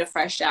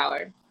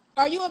shower.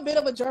 Are you a bit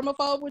of a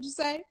germaphobe, would you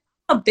say?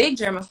 I'm a big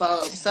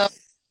germaphobe. So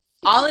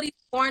all of these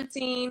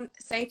quarantine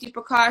safety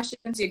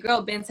precautions, your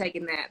girl been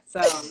taking that.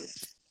 So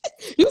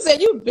you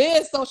said you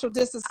been social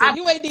distancing.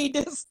 You ain't need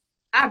this.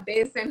 I've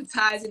been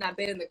sanitizing. I've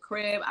been in the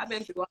crib. I've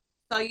been through.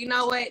 So you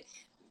know what?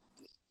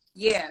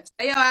 Yeah,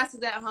 stay your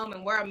asses at home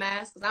and wear a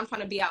mask because I'm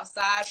trying to be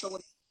outside for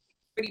what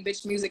pretty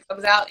bitch music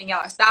comes out, and y'all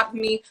are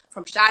stopping me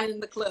from shining in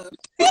the club.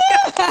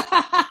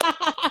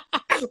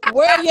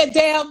 Wear your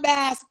damn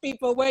mask,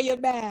 people. Wear your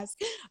mask.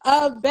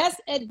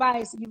 Best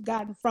advice you've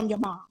gotten from your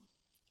mom.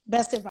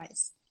 Best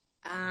advice.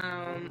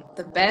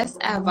 The best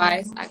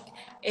advice,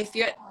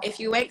 if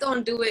you ain't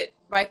gonna do it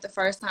right the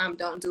first time,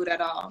 don't do it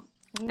at all.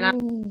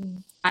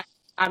 And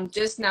I'm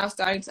just now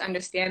starting to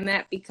understand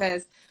that,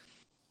 because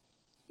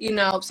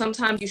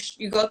sometimes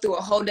you go through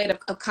a whole day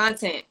of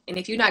content, and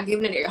if you're not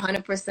giving it your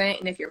 100%,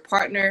 and if your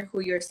partner who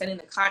you're sending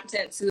the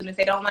content to, and if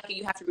they don't like it,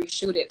 you have to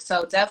reshoot it.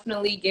 So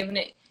definitely giving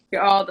it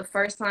your all the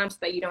first time, so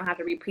that you don't have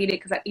to repeat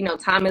it, because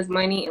time is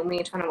money, and we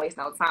ain't trying to waste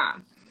no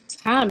time.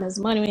 Time is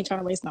money. We ain't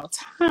trying to waste no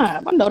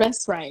time. I know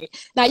that's right.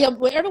 Now,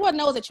 everyone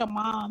knows that your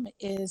mom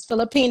is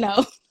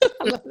Filipino.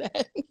 I love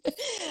that.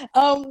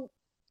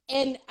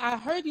 And I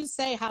heard you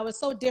say how it's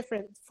so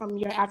different from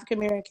your African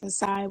American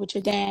side with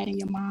your dad and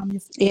your mom,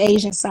 the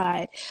Asian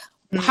side.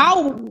 Mm-hmm.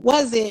 How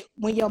was it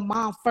when your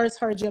mom first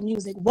heard your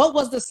music? What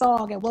was the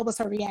song and what was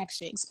her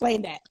reaction?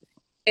 Explain that.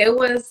 It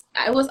was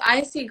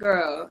Icy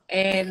Girl,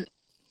 and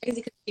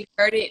because she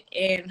heard it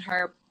in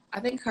her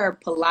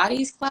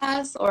Pilates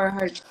class, or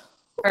her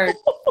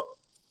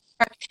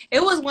it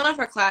was one of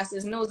her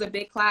classes, and it was a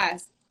big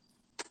class.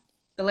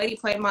 The lady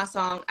played my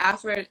song.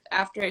 After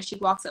she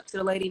walks up to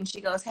the lady and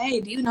she goes,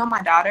 "Hey, do you know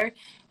my daughter?"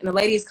 And the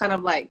lady's kind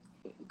of like,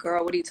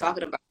 "Girl, what are you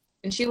talking about?"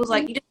 And she was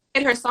like, "You just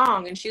played her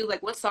song." And she was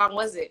like, "What song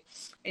was it?"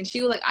 And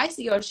she was like,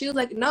 "Icy Girl." She was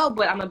like, "No,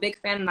 but I'm a big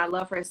fan and I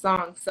love her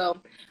song." So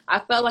I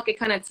felt like it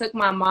kind of took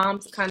my mom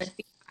to kind of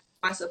feel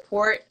my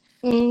support.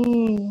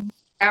 Who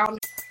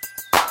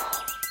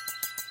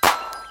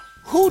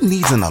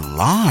needs an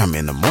alarm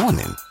in the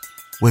morning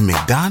when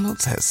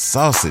McDonald's has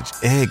sausage,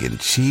 egg, and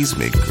cheese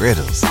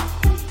McGriddles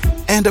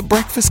and a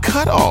breakfast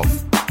cutoff?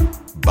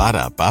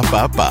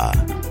 Ba-da-ba-ba-ba.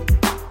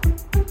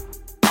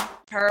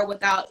 Her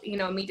without,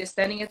 me just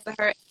sending it to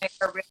her, and make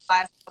her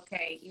realize,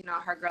 okay,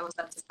 her girl is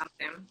up to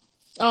something.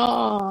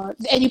 Oh,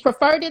 and you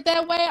preferred it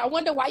that way? I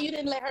wonder why you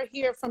didn't let her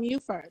hear from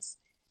you first.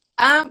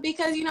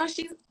 Because,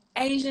 she's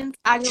Asian.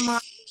 Your mom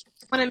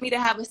wanted me to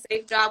have a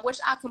safe job, which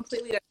I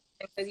completely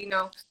understand,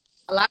 because,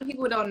 a lot of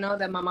people don't know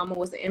that my mama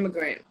was an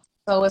immigrant.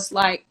 So it's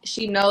like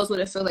she knows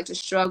what it feels like to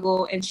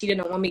struggle, and she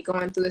didn't want me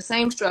going through the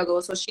same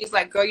struggle. So she's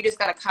like, "Girl, you just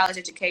got a college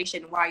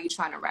education. Why are you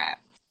trying to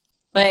rap?"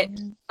 But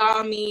she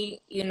saw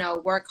me,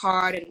 work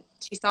hard, and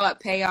she saw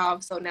it pay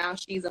off. So now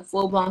she's a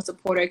full-blown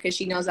supporter, because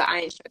she knows that I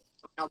ain't stressing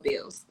no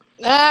bills.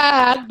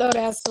 I know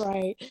that's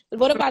right.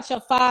 What about your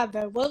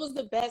father? What was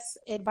the best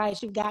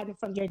advice you've gotten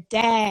from your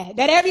dad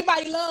that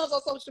everybody loves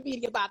on social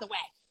media, by the way?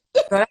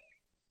 That's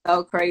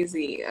so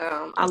crazy.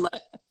 I love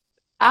it.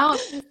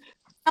 You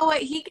know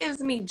what? He gives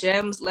me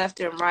gems left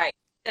and right.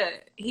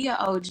 He an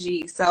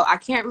OG, so I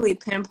can't really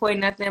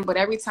pinpoint nothing. But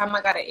every time I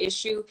got an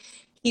issue,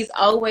 he's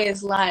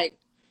always like,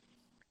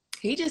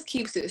 he just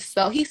keeps it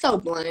he's so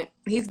blunt.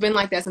 He's been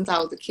like that since I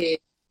was a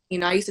kid.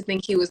 I used to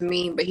think he was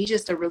mean, but he's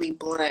just a really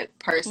blunt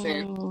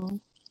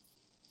person.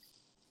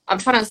 I'm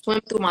trying to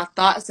swim through my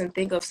thoughts and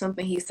think of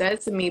something he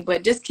said to me,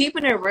 but just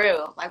keeping it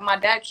real. Like, my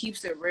dad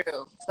keeps it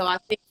real. So I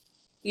think,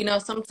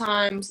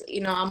 sometimes,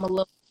 I'm a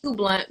little too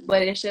blunt,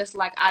 but it's just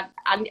like I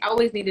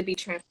always need to be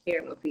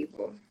transparent with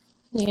people.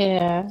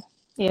 Yeah.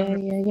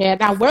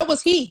 Now, where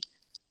was he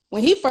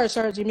when he first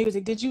heard your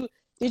music? Did you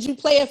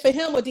play it for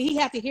him, or did he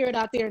have to hear it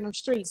out there in the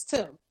streets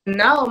too?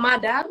 No, my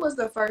dad was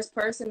the first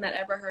person that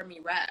ever heard me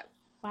rap.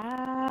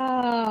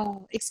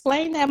 Wow.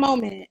 Explain that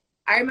moment.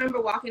 I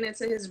remember walking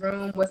into his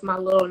room with my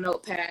little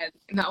notepad,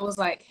 and I was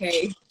like,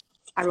 "Hey,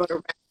 I wrote a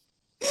rap."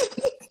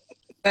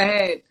 Go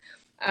ahead.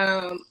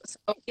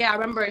 So yeah, I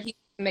remember he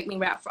make me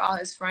rap for all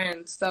his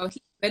friends. So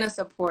he's been a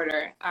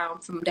supporter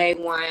from day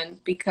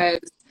one, because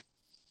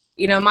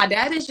my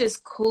dad is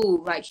just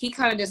cool. Like, he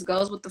kind of just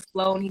goes with the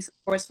flow, and he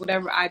supports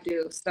whatever I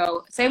do.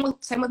 So same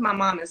with my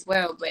mom as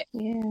well. But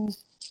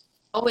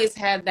always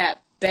had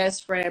that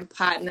best friend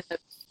partner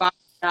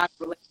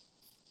relationship.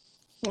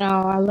 Oh,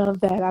 I love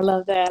that. I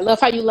love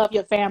how you love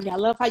your family. I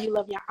love how you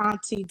love your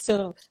auntie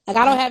too. Like,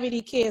 I don't have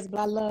any kids,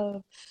 but I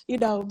love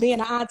being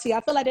an auntie.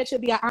 I feel like there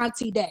should be an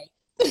auntie day.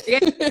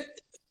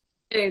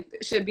 It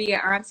should be an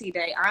auntie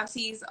day.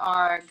 Aunties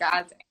are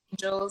God's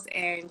angels,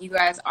 and you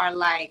guys are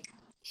like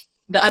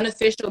the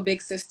unofficial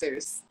big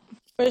sisters.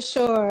 For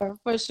sure.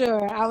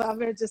 I've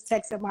been just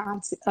texting my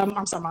auntie.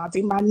 I'm sorry, my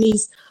auntie, my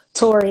niece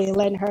Tori, and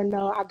letting her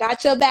know I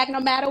got your back no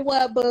matter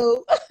what,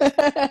 boo.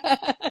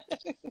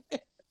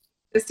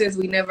 Sisters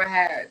we never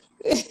had.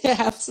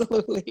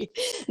 Absolutely.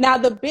 Now,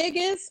 the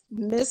biggest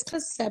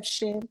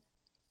misconception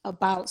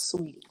about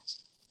Saweetie,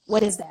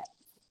 what is that?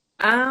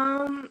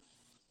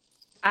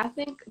 I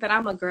think that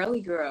I'm a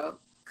girly girl,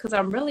 because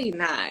I'm really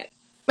not.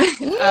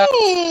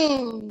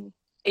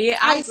 Yeah,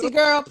 Icy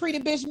Girl, pretty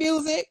bitch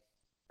music.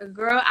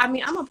 Girl, I'm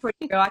a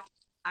pretty girl.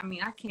 I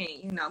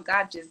can't,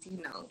 God just,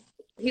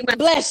 he went.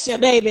 Bless you,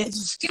 baby.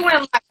 He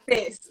went like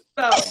this.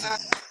 So,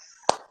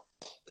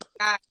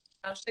 God,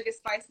 sugar,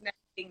 spice, and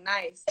everything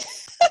nice.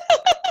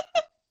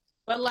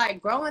 But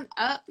like growing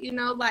up, you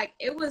know, like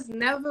it was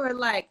never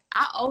like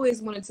I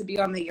always wanted to be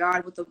on the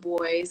yard with the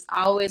boys.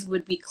 I always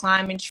would be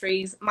climbing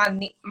trees.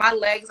 My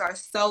legs are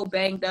so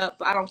banged up,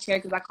 but I don't care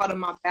because I call them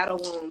my battle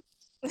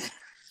wounds.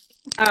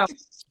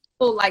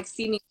 People like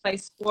see me play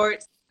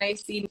sports. They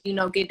see me, you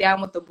know, get down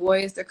with the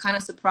boys. They're kind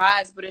of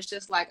surprised, but it's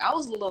just like I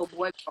was a little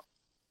boy.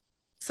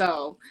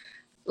 So,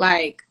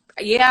 like,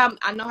 yeah,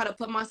 I know how to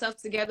put myself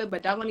together,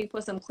 but don't let me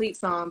put some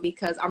cleats on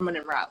because I'm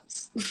running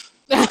routes.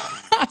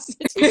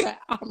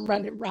 I'm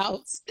running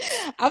routes.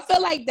 I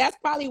feel like that's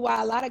probably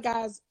why a lot of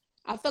guys,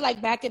 I feel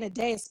like back in the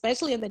day,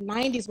 especially in the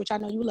 90s, which I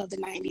know you love the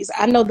 90s,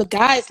 I know the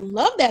guys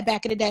loved that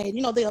back in the day.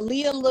 You know, the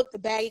Aaliyah look, the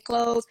baggy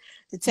clothes,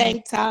 the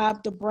tank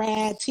top, the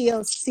Brad,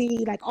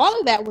 TLC, like all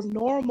of that was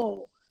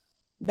normal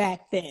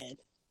back then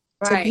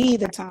to be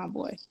the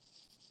tomboy.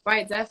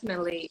 Right,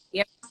 definitely.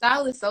 Yeah,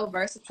 style is so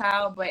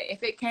versatile, but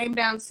if it came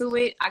down to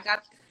it, I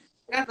got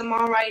them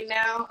on right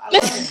now.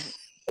 I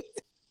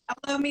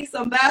love me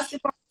some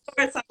basketball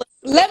shorts.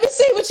 Let me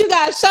see what you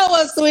got. Show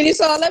us, sweetie.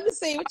 So let me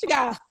see what you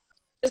got.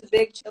 Just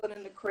big chilling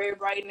in the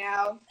crib right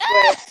now.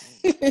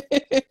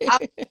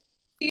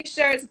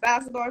 T-shirts,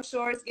 basketball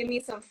shorts, give me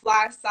some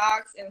fly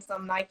socks and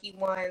some Nike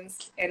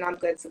ones, and I'm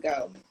good to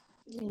go.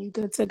 You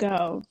good to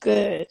go.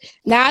 Good.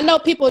 Now, I know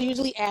people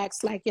usually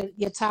ask, like,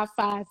 your top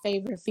 5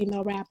 favorite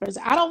female rappers.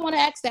 I don't want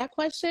to ask that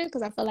question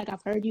because I feel like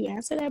I've heard you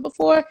answer that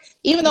before,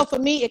 even though for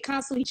me, it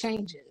constantly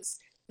changes.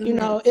 Mm-hmm. You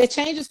know, it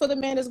changes for the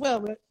men as well,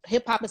 but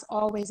hip-hop is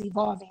always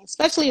evolving,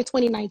 especially in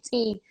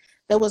 2019.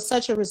 There was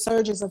such a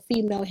resurgence of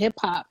female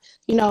hip-hop.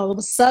 You know, it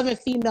was 7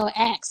 female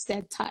acts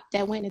that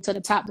went into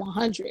the top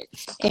 100.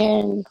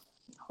 And,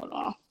 hold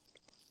on.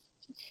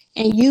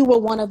 And you were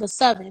one of the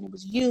 7. It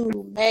was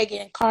you,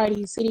 Megan,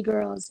 Cardi, City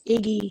Girls,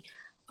 Iggy,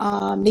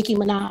 Nicki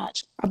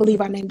Minaj. I believe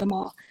I named them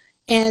all.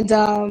 And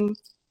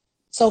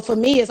so for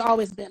me, it's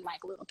always been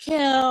like Lil'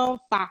 Kim,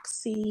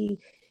 Foxy,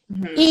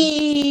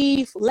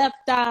 Eve, Left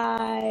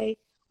Eye,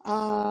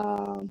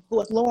 who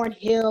was Lauryn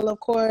Hill, of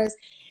course.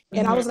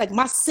 And I was like,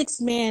 my 6th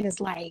man is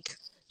like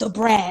the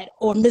Brad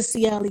or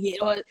Missy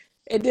Elliott.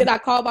 And then I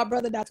called my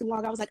brother not too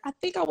long. I was like, I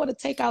think I want to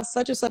take out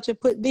such and such and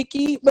put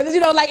Nicki. But, you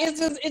know, like, it's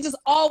just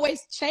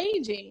always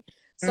changing.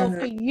 So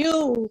for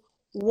you,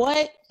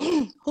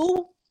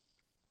 who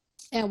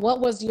and what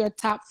was your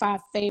top 5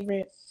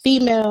 favorite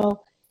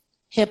female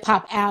hip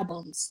hop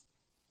albums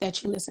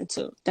that you listened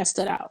to that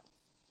stood out?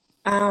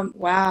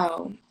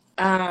 Wow.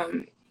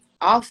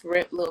 Off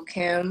rip, Lil'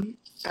 Kim.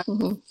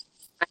 Or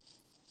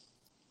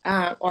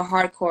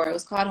Hardcore. It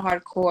was called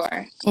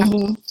Hardcore.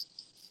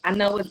 I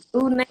know a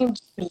dude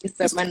named Jimmy used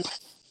to run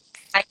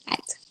like that.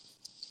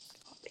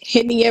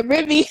 Hit me at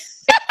Ribby.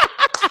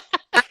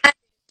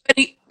 But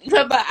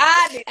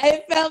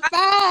it felt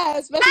fast,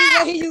 especially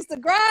when he used to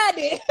grind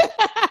it.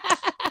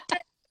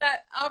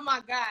 Oh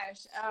my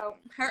gosh.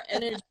 Her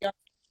energy on the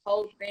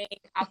whole thing.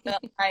 I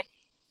felt like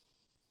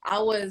I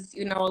was,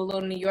 you know, a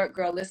little New York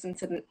girl listening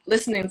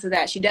to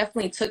that. She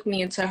definitely took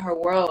me into her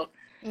world.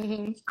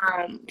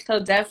 So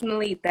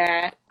definitely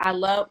that. I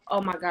love, oh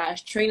my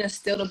gosh, Trina's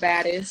still the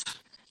baddest.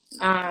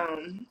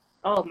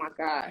 Oh my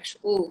gosh.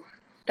 Ooh,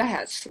 that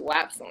had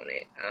slaps on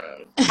it.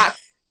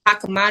 Hot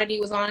Commodity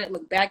was on it.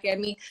 Look back at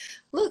me.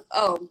 Look,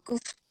 oh.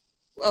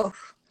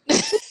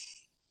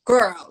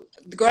 Girl,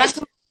 that's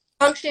the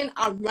function.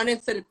 I'm running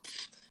to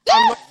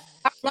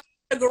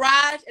the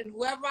garage, and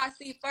whoever I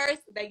see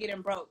first, they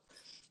getting broke.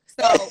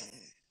 So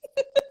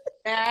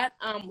that,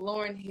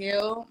 Lauryn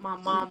Hill, my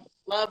mom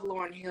loved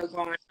Lauryn Hill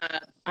growing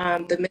up.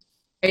 The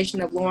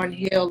meditation of Lauryn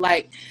Hill,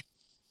 like,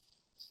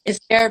 it's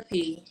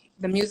therapy.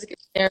 The music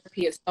is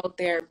therapy. It's so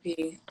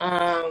therapy.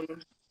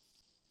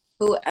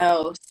 Who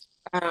else?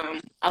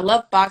 I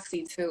love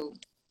Foxy too.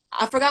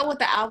 I forgot what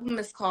the album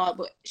is called,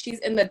 but she's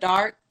in the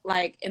dark,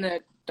 like in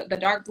the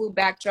dark blue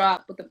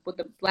backdrop with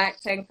the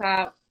black tank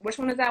top. Which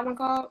one is that one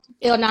called?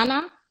 Il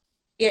Nana?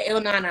 Yeah,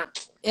 Il Nana.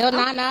 Il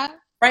Nana.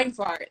 Brain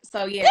fart.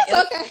 So yeah. It's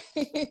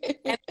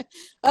okay.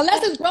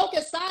 Unless it's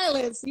Broken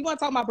Silence. You want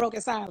to talk about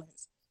Broken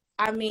Silence?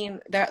 I mean,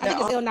 I think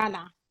it's Il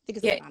Nana.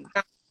 Il Nana.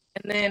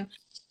 And then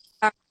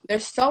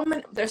there's so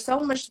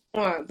much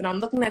more, but I'm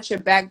looking at your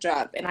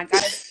backdrop, and I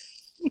gotta.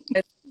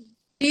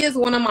 She is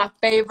one of my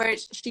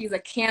favorites. She's a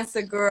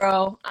Cancer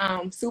girl.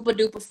 Super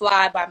Duper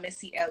Fly by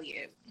Missy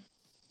Elliott.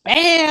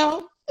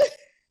 Bam.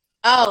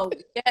 Oh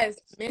yes,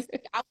 Missy.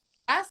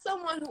 That's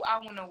someone who I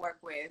want to work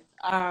with.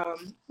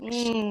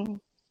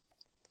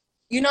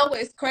 You know,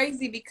 it's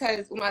crazy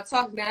because when I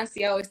talk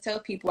nasty, I always tell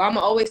people I'm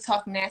always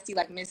talk nasty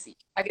like Missy.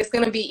 Like, it's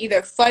gonna be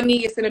either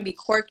funny, it's gonna be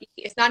quirky.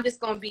 It's not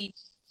just gonna be,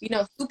 you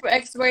know, super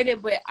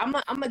X-rated, but I'm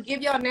gonna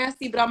give y'all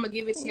nasty, but I'm gonna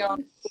give it to y'all.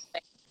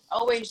 Like,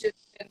 always just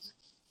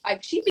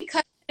like she be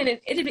cutting and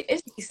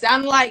it be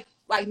sounding like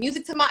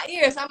music to my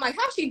ears. I'm like,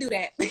 how she do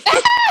that?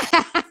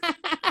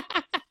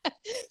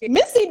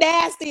 Missy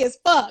nasty as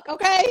fuck.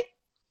 Okay.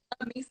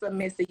 Love me some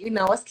Missy. You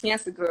know, it's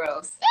Cancer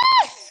girls.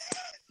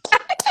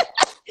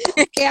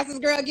 Cancer's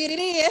girl, get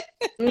it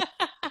in.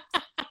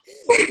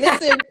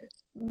 Listen,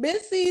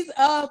 Missy's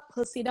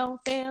pussy don't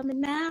fail me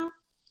now.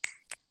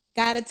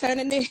 Gotta turn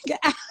a nigga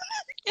out.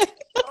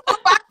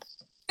 I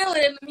feel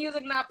it in the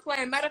music not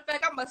playing. Matter of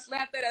fact, I'm gonna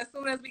slap that as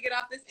soon as we get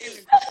off this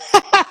interview.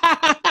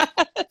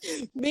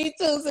 Me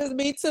too, sis.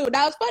 Me too.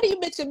 Now it's funny you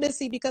mentioned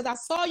Missy because I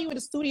saw you in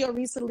the studio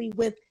recently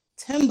with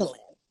Timbaland.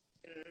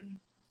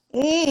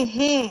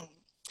 Mm-hmm.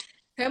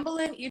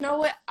 Timbaland, you know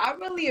what? I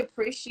really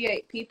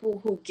appreciate people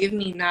who give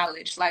me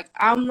knowledge. Like,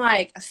 I'm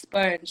like a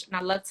sponge and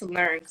I love to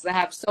learn because I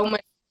have so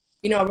much,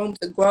 room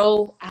to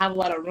grow. I have a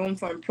lot of room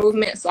for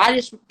improvement. So I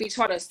just be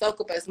trying to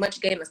soak up as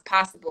much game as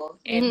possible.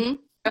 And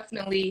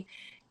definitely,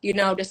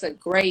 just a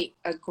great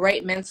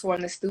mentor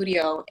in the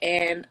studio.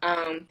 And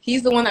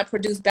he's the one that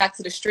produced Back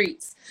to the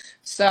Streets.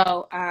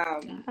 So,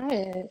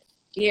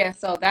 yeah,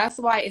 so that's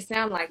why it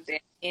sounds like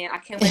that. And I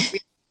can't wait to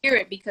hear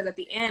it because at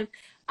the end,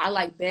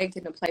 I begged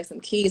him to play some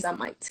keys. I'm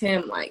like,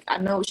 Tim, I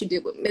know what you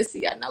did with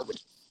Missy. I know what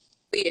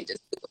you did.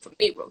 Just do it for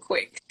me real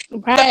quick.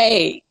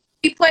 Right.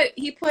 He put,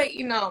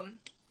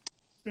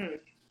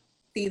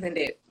 seasoned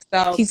it.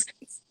 So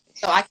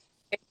I can't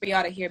wait for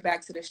y'all to hear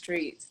Back to the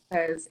Streets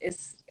because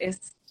it's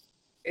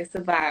a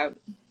vibe.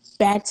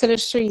 Back to the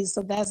Streets.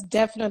 So that's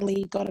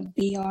definitely going to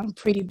be on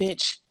Pretty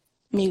Bitch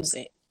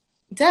Music.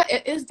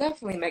 It is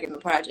definitely making the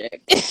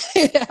project.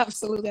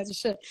 Absolutely, as it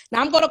should.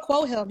 Now I'm going to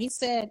quote him. He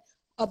said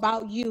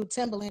about you,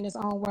 Timbaland, his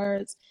own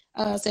words,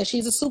 said,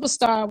 she's a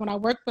superstar. When I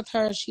work with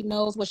her, she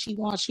knows what she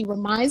wants. She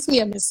reminds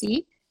me of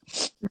Missy.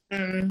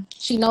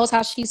 She knows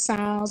how she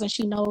sounds and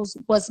she knows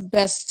what's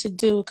best to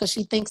do because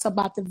she thinks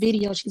about the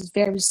video. She's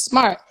very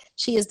smart.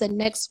 She is the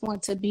next one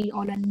to be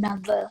on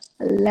another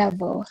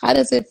level. How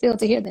does it feel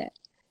to hear that?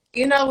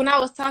 When I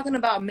was talking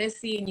about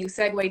Missy and you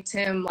segued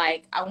Tim,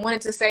 I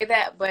wanted to say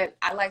that, but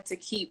I like to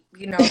keep,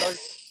 those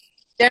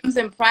gems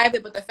in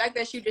private. But the fact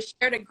that you just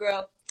shared it,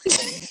 girl,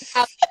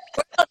 I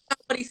don't know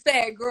what he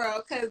said,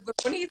 girl, because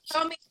when he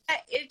told me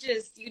that, it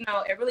just,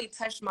 it really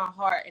touched my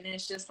heart. And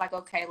it's just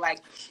okay,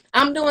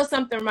 I'm doing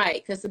something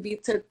right. Because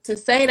to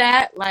say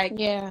that,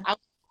 yeah.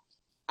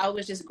 I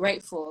was just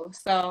grateful.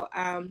 So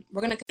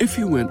we're going to... If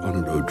you went on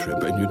a road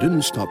trip and you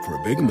didn't stop for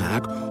a Big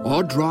Mac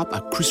or drop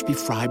a crispy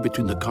fry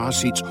between the car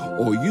seats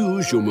or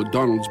use your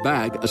McDonald's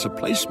bag as a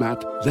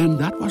placemat, then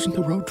that wasn't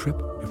a road trip.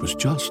 It was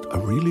just a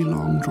really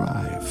long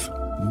drive.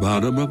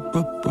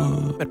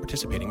 Ba-da-ba-ba-ba. At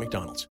participating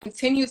McDonald's.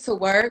 Continue to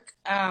work,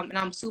 and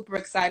I'm super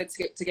excited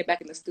to get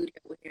back in the studio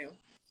with you.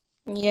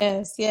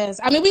 Yes.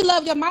 I mean, we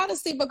love your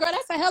modesty, but girl,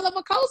 that's a hell of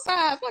a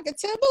cosign. Fucking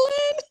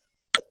Timbaland.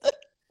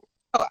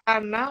 Oh, I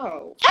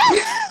know.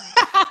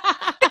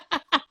 I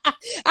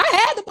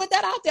had to put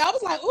that out there. I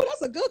was like, "Oh,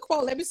 that's a good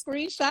quote. Let me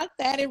screenshot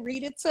that and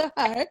read it to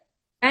her."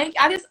 And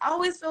I just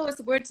always feel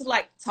it's weird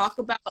to talk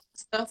about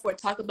stuff or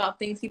talk about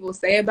things people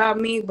say about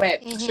me,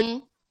 but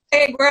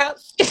hey, girl.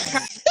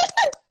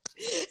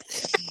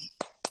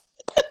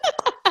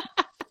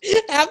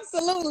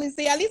 Absolutely.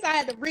 See, at least I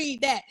had to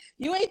read that.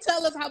 You ain't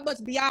tell us how much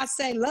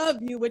Beyonce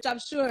loved you, which I'm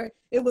sure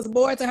it was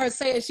more to her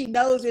saying she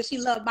knows that she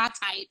loved my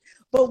type.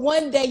 But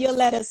one day you'll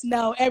let us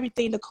know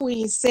everything the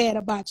queen said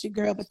about you,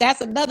 girl. But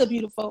that's another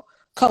beautiful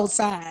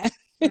cosign.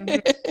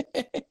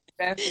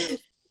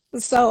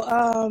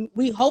 So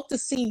we hope to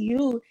see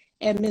you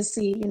and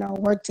Missy,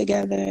 work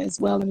together as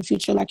well in the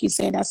future. Like you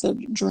said, that's a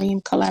dream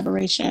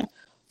collaboration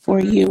for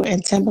you,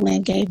 and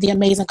Timbaland gave the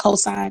amazing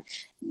cosign.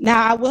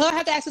 Now, I will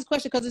have to ask this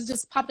question because it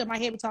just popped in my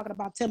head. We're talking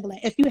about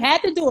Timbaland. If you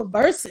had to do a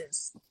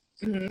versus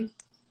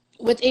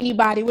with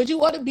anybody, would you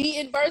want to be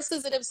in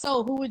versus? And if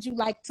so, who would you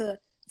like to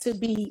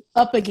be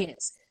up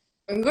against?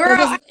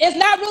 Girl, it's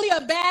not really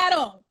a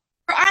battle.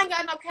 Girl, I ain't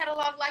got no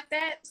catalog like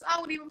that, so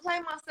I would even play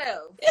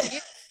myself.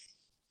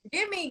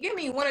 Give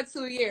me 1 or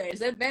 2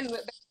 years, and then we'll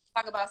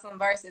talk about some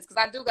verses because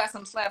I do got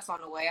some slaps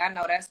on the way. I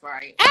know that's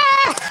right.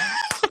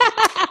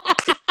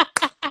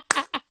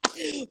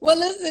 Well,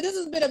 listen, this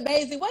has been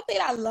amazing. One thing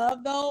I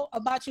love, though,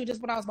 about you,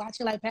 just when I was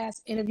watching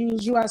past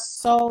interviews, you are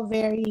so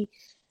very,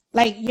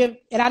 and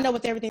I know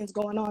with everything that's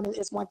going on,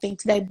 it's one thing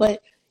today,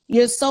 but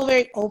you're so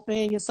very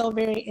open, you're so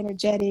very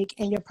energetic,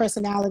 and your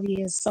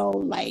personality is so,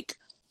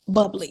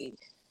 bubbly.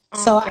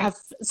 Okay.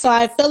 So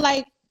I feel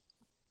like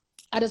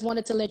I just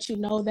wanted to let you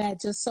know that,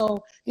 just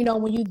so,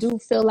 when you do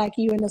feel like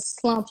you're in a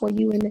slump or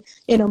you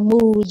in a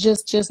mood,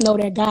 just know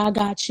that God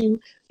got you.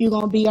 You're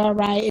going to be all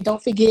right. And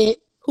don't forget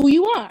who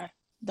you are.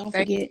 Don't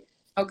forget.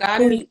 Oh,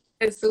 God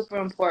is super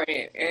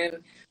important.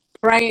 And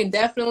praying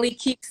definitely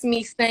keeps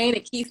me sane.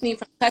 It keeps me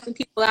from cussing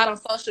people out on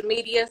social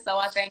media. So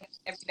I thank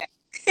every day.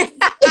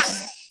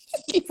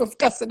 Keep from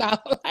cussing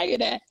out. I hear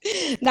that.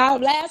 Now,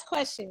 last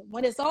question.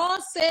 When it's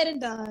all said and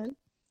done,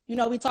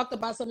 we talked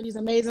about some of these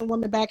amazing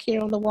women back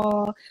here on the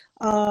wall.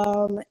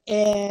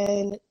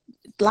 And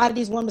a lot of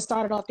these women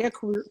started off their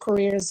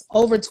careers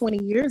over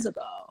 20 years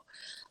ago.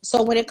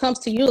 So when it comes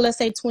to you, let's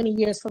say 20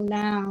 years from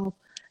now,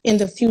 in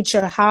the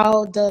future,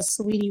 how does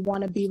Saweetie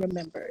want to be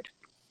remembered?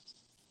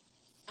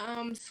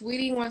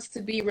 Saweetie wants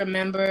to be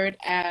remembered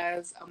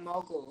as a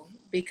mogul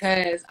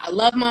because I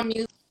love my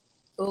music.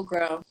 Oh,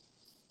 girl.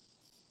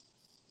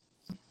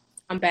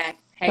 I'm back.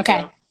 Hey,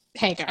 okay. Girl.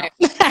 Hey, girl.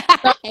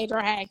 Hey,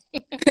 girl. Hey.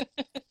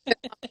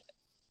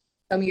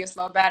 Tell me your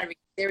slow battery.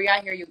 Siri,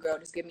 I hear you, girl.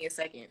 Just give me a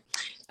second.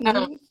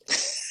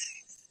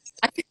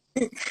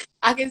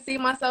 I can see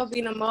myself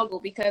being a mogul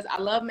because I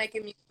love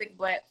making music,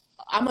 but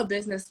I'm a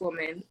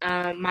businesswoman.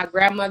 My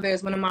grandmother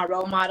is one of my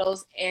role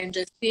models, and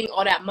just seeing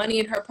all that money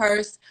in her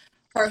purse,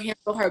 her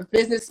handle her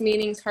business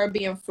meetings, her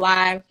being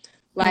fly,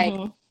 like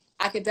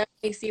I could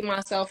definitely see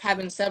myself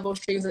having several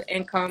streams of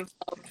income.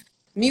 So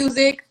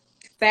music,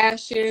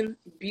 fashion,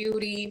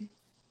 beauty,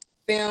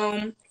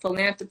 film,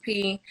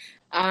 philanthropy,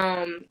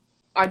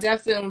 are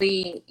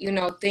definitely,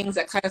 things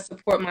that kind of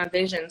support my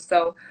vision.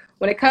 So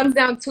when it comes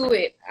down to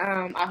it,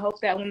 I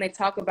hope that when they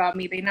talk about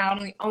me, they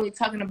not only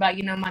talking about,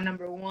 my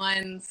number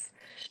ones,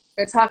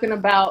 they're talking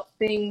about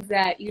things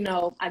that,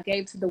 I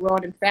gave to the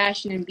world in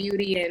fashion and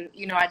beauty. And,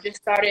 I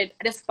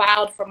just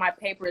filed for my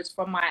papers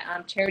for my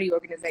charity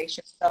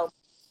organization. So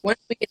once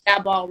we get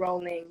that ball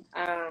rolling,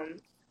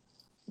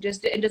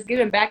 just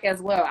giving back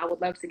as well. I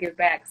would love to give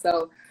back.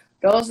 So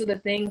those are the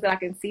things that I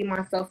can see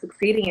myself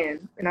succeeding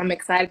in. And I'm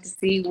excited to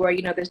see where,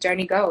 this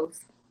journey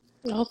goes.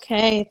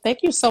 Okay.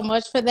 Thank you so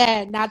much for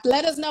that. Now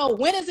let us know,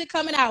 when is it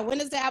coming out?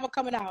 When is the album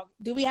coming out?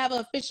 Do we have an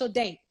official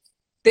date?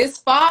 This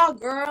fall,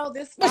 girl,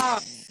 this fall.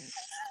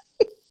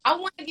 I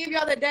want to give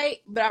y'all the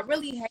date, but I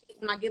really hate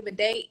when I give a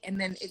date and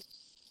then it's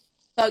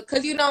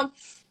because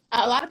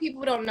a lot of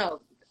people don't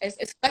know.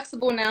 It's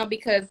flexible now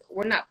because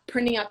we're not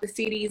printing out the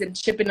CDs and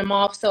shipping them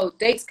off. So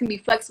dates can be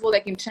flexible. They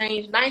can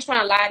change. And I ain't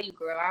trying to lie to you,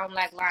 girl. I don't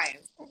like lying.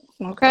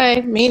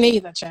 Okay. Me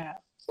neither, child.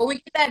 When we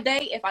get that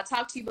date, if I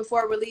talk to you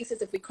before it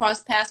releases, if we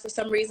cross paths for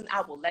some reason,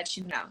 I will let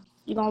you know.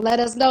 You're going to let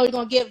us know. You're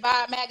going to give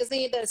Vibe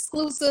Magazine the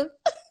exclusive.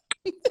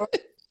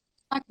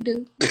 I can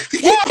do.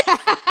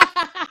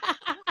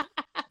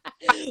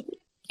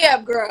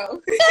 Yeah, girl.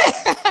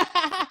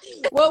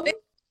 Well,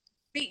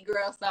 beat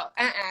girl, so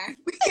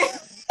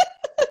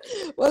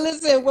Well,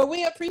 listen,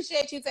 we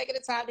appreciate you taking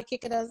the time to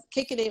kicking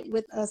it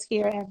with us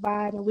here at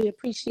Vibe, and we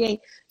appreciate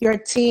your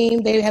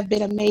team. They have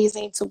been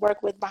amazing to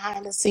work with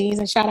behind the scenes,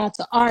 and shout out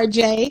to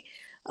RJ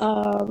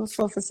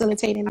for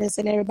facilitating this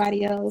and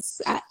everybody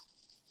else.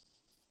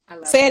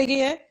 Say it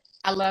again.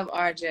 I love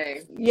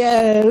RJ.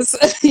 Yes,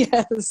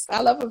 yes.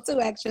 I love him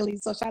too, actually.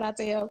 So shout out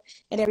to him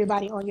and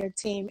everybody on your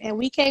team. And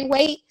we can't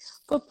wait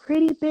for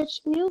Pretty Bitch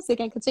Music,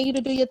 and continue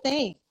to do your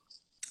thing.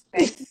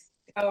 Thank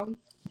you.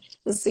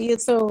 We'll see you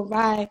soon.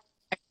 Bye.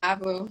 I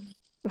will.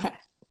 Bye.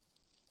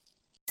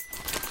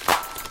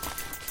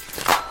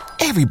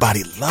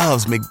 Everybody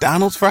loves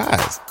McDonald's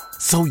fries.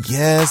 So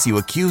yes, you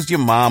accused your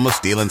mom of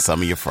stealing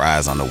some of your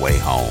fries on the way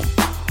home.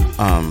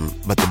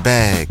 But the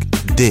bag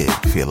did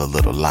feel a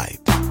little light.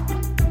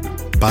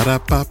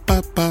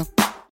 Ba-da-ba-ba-ba.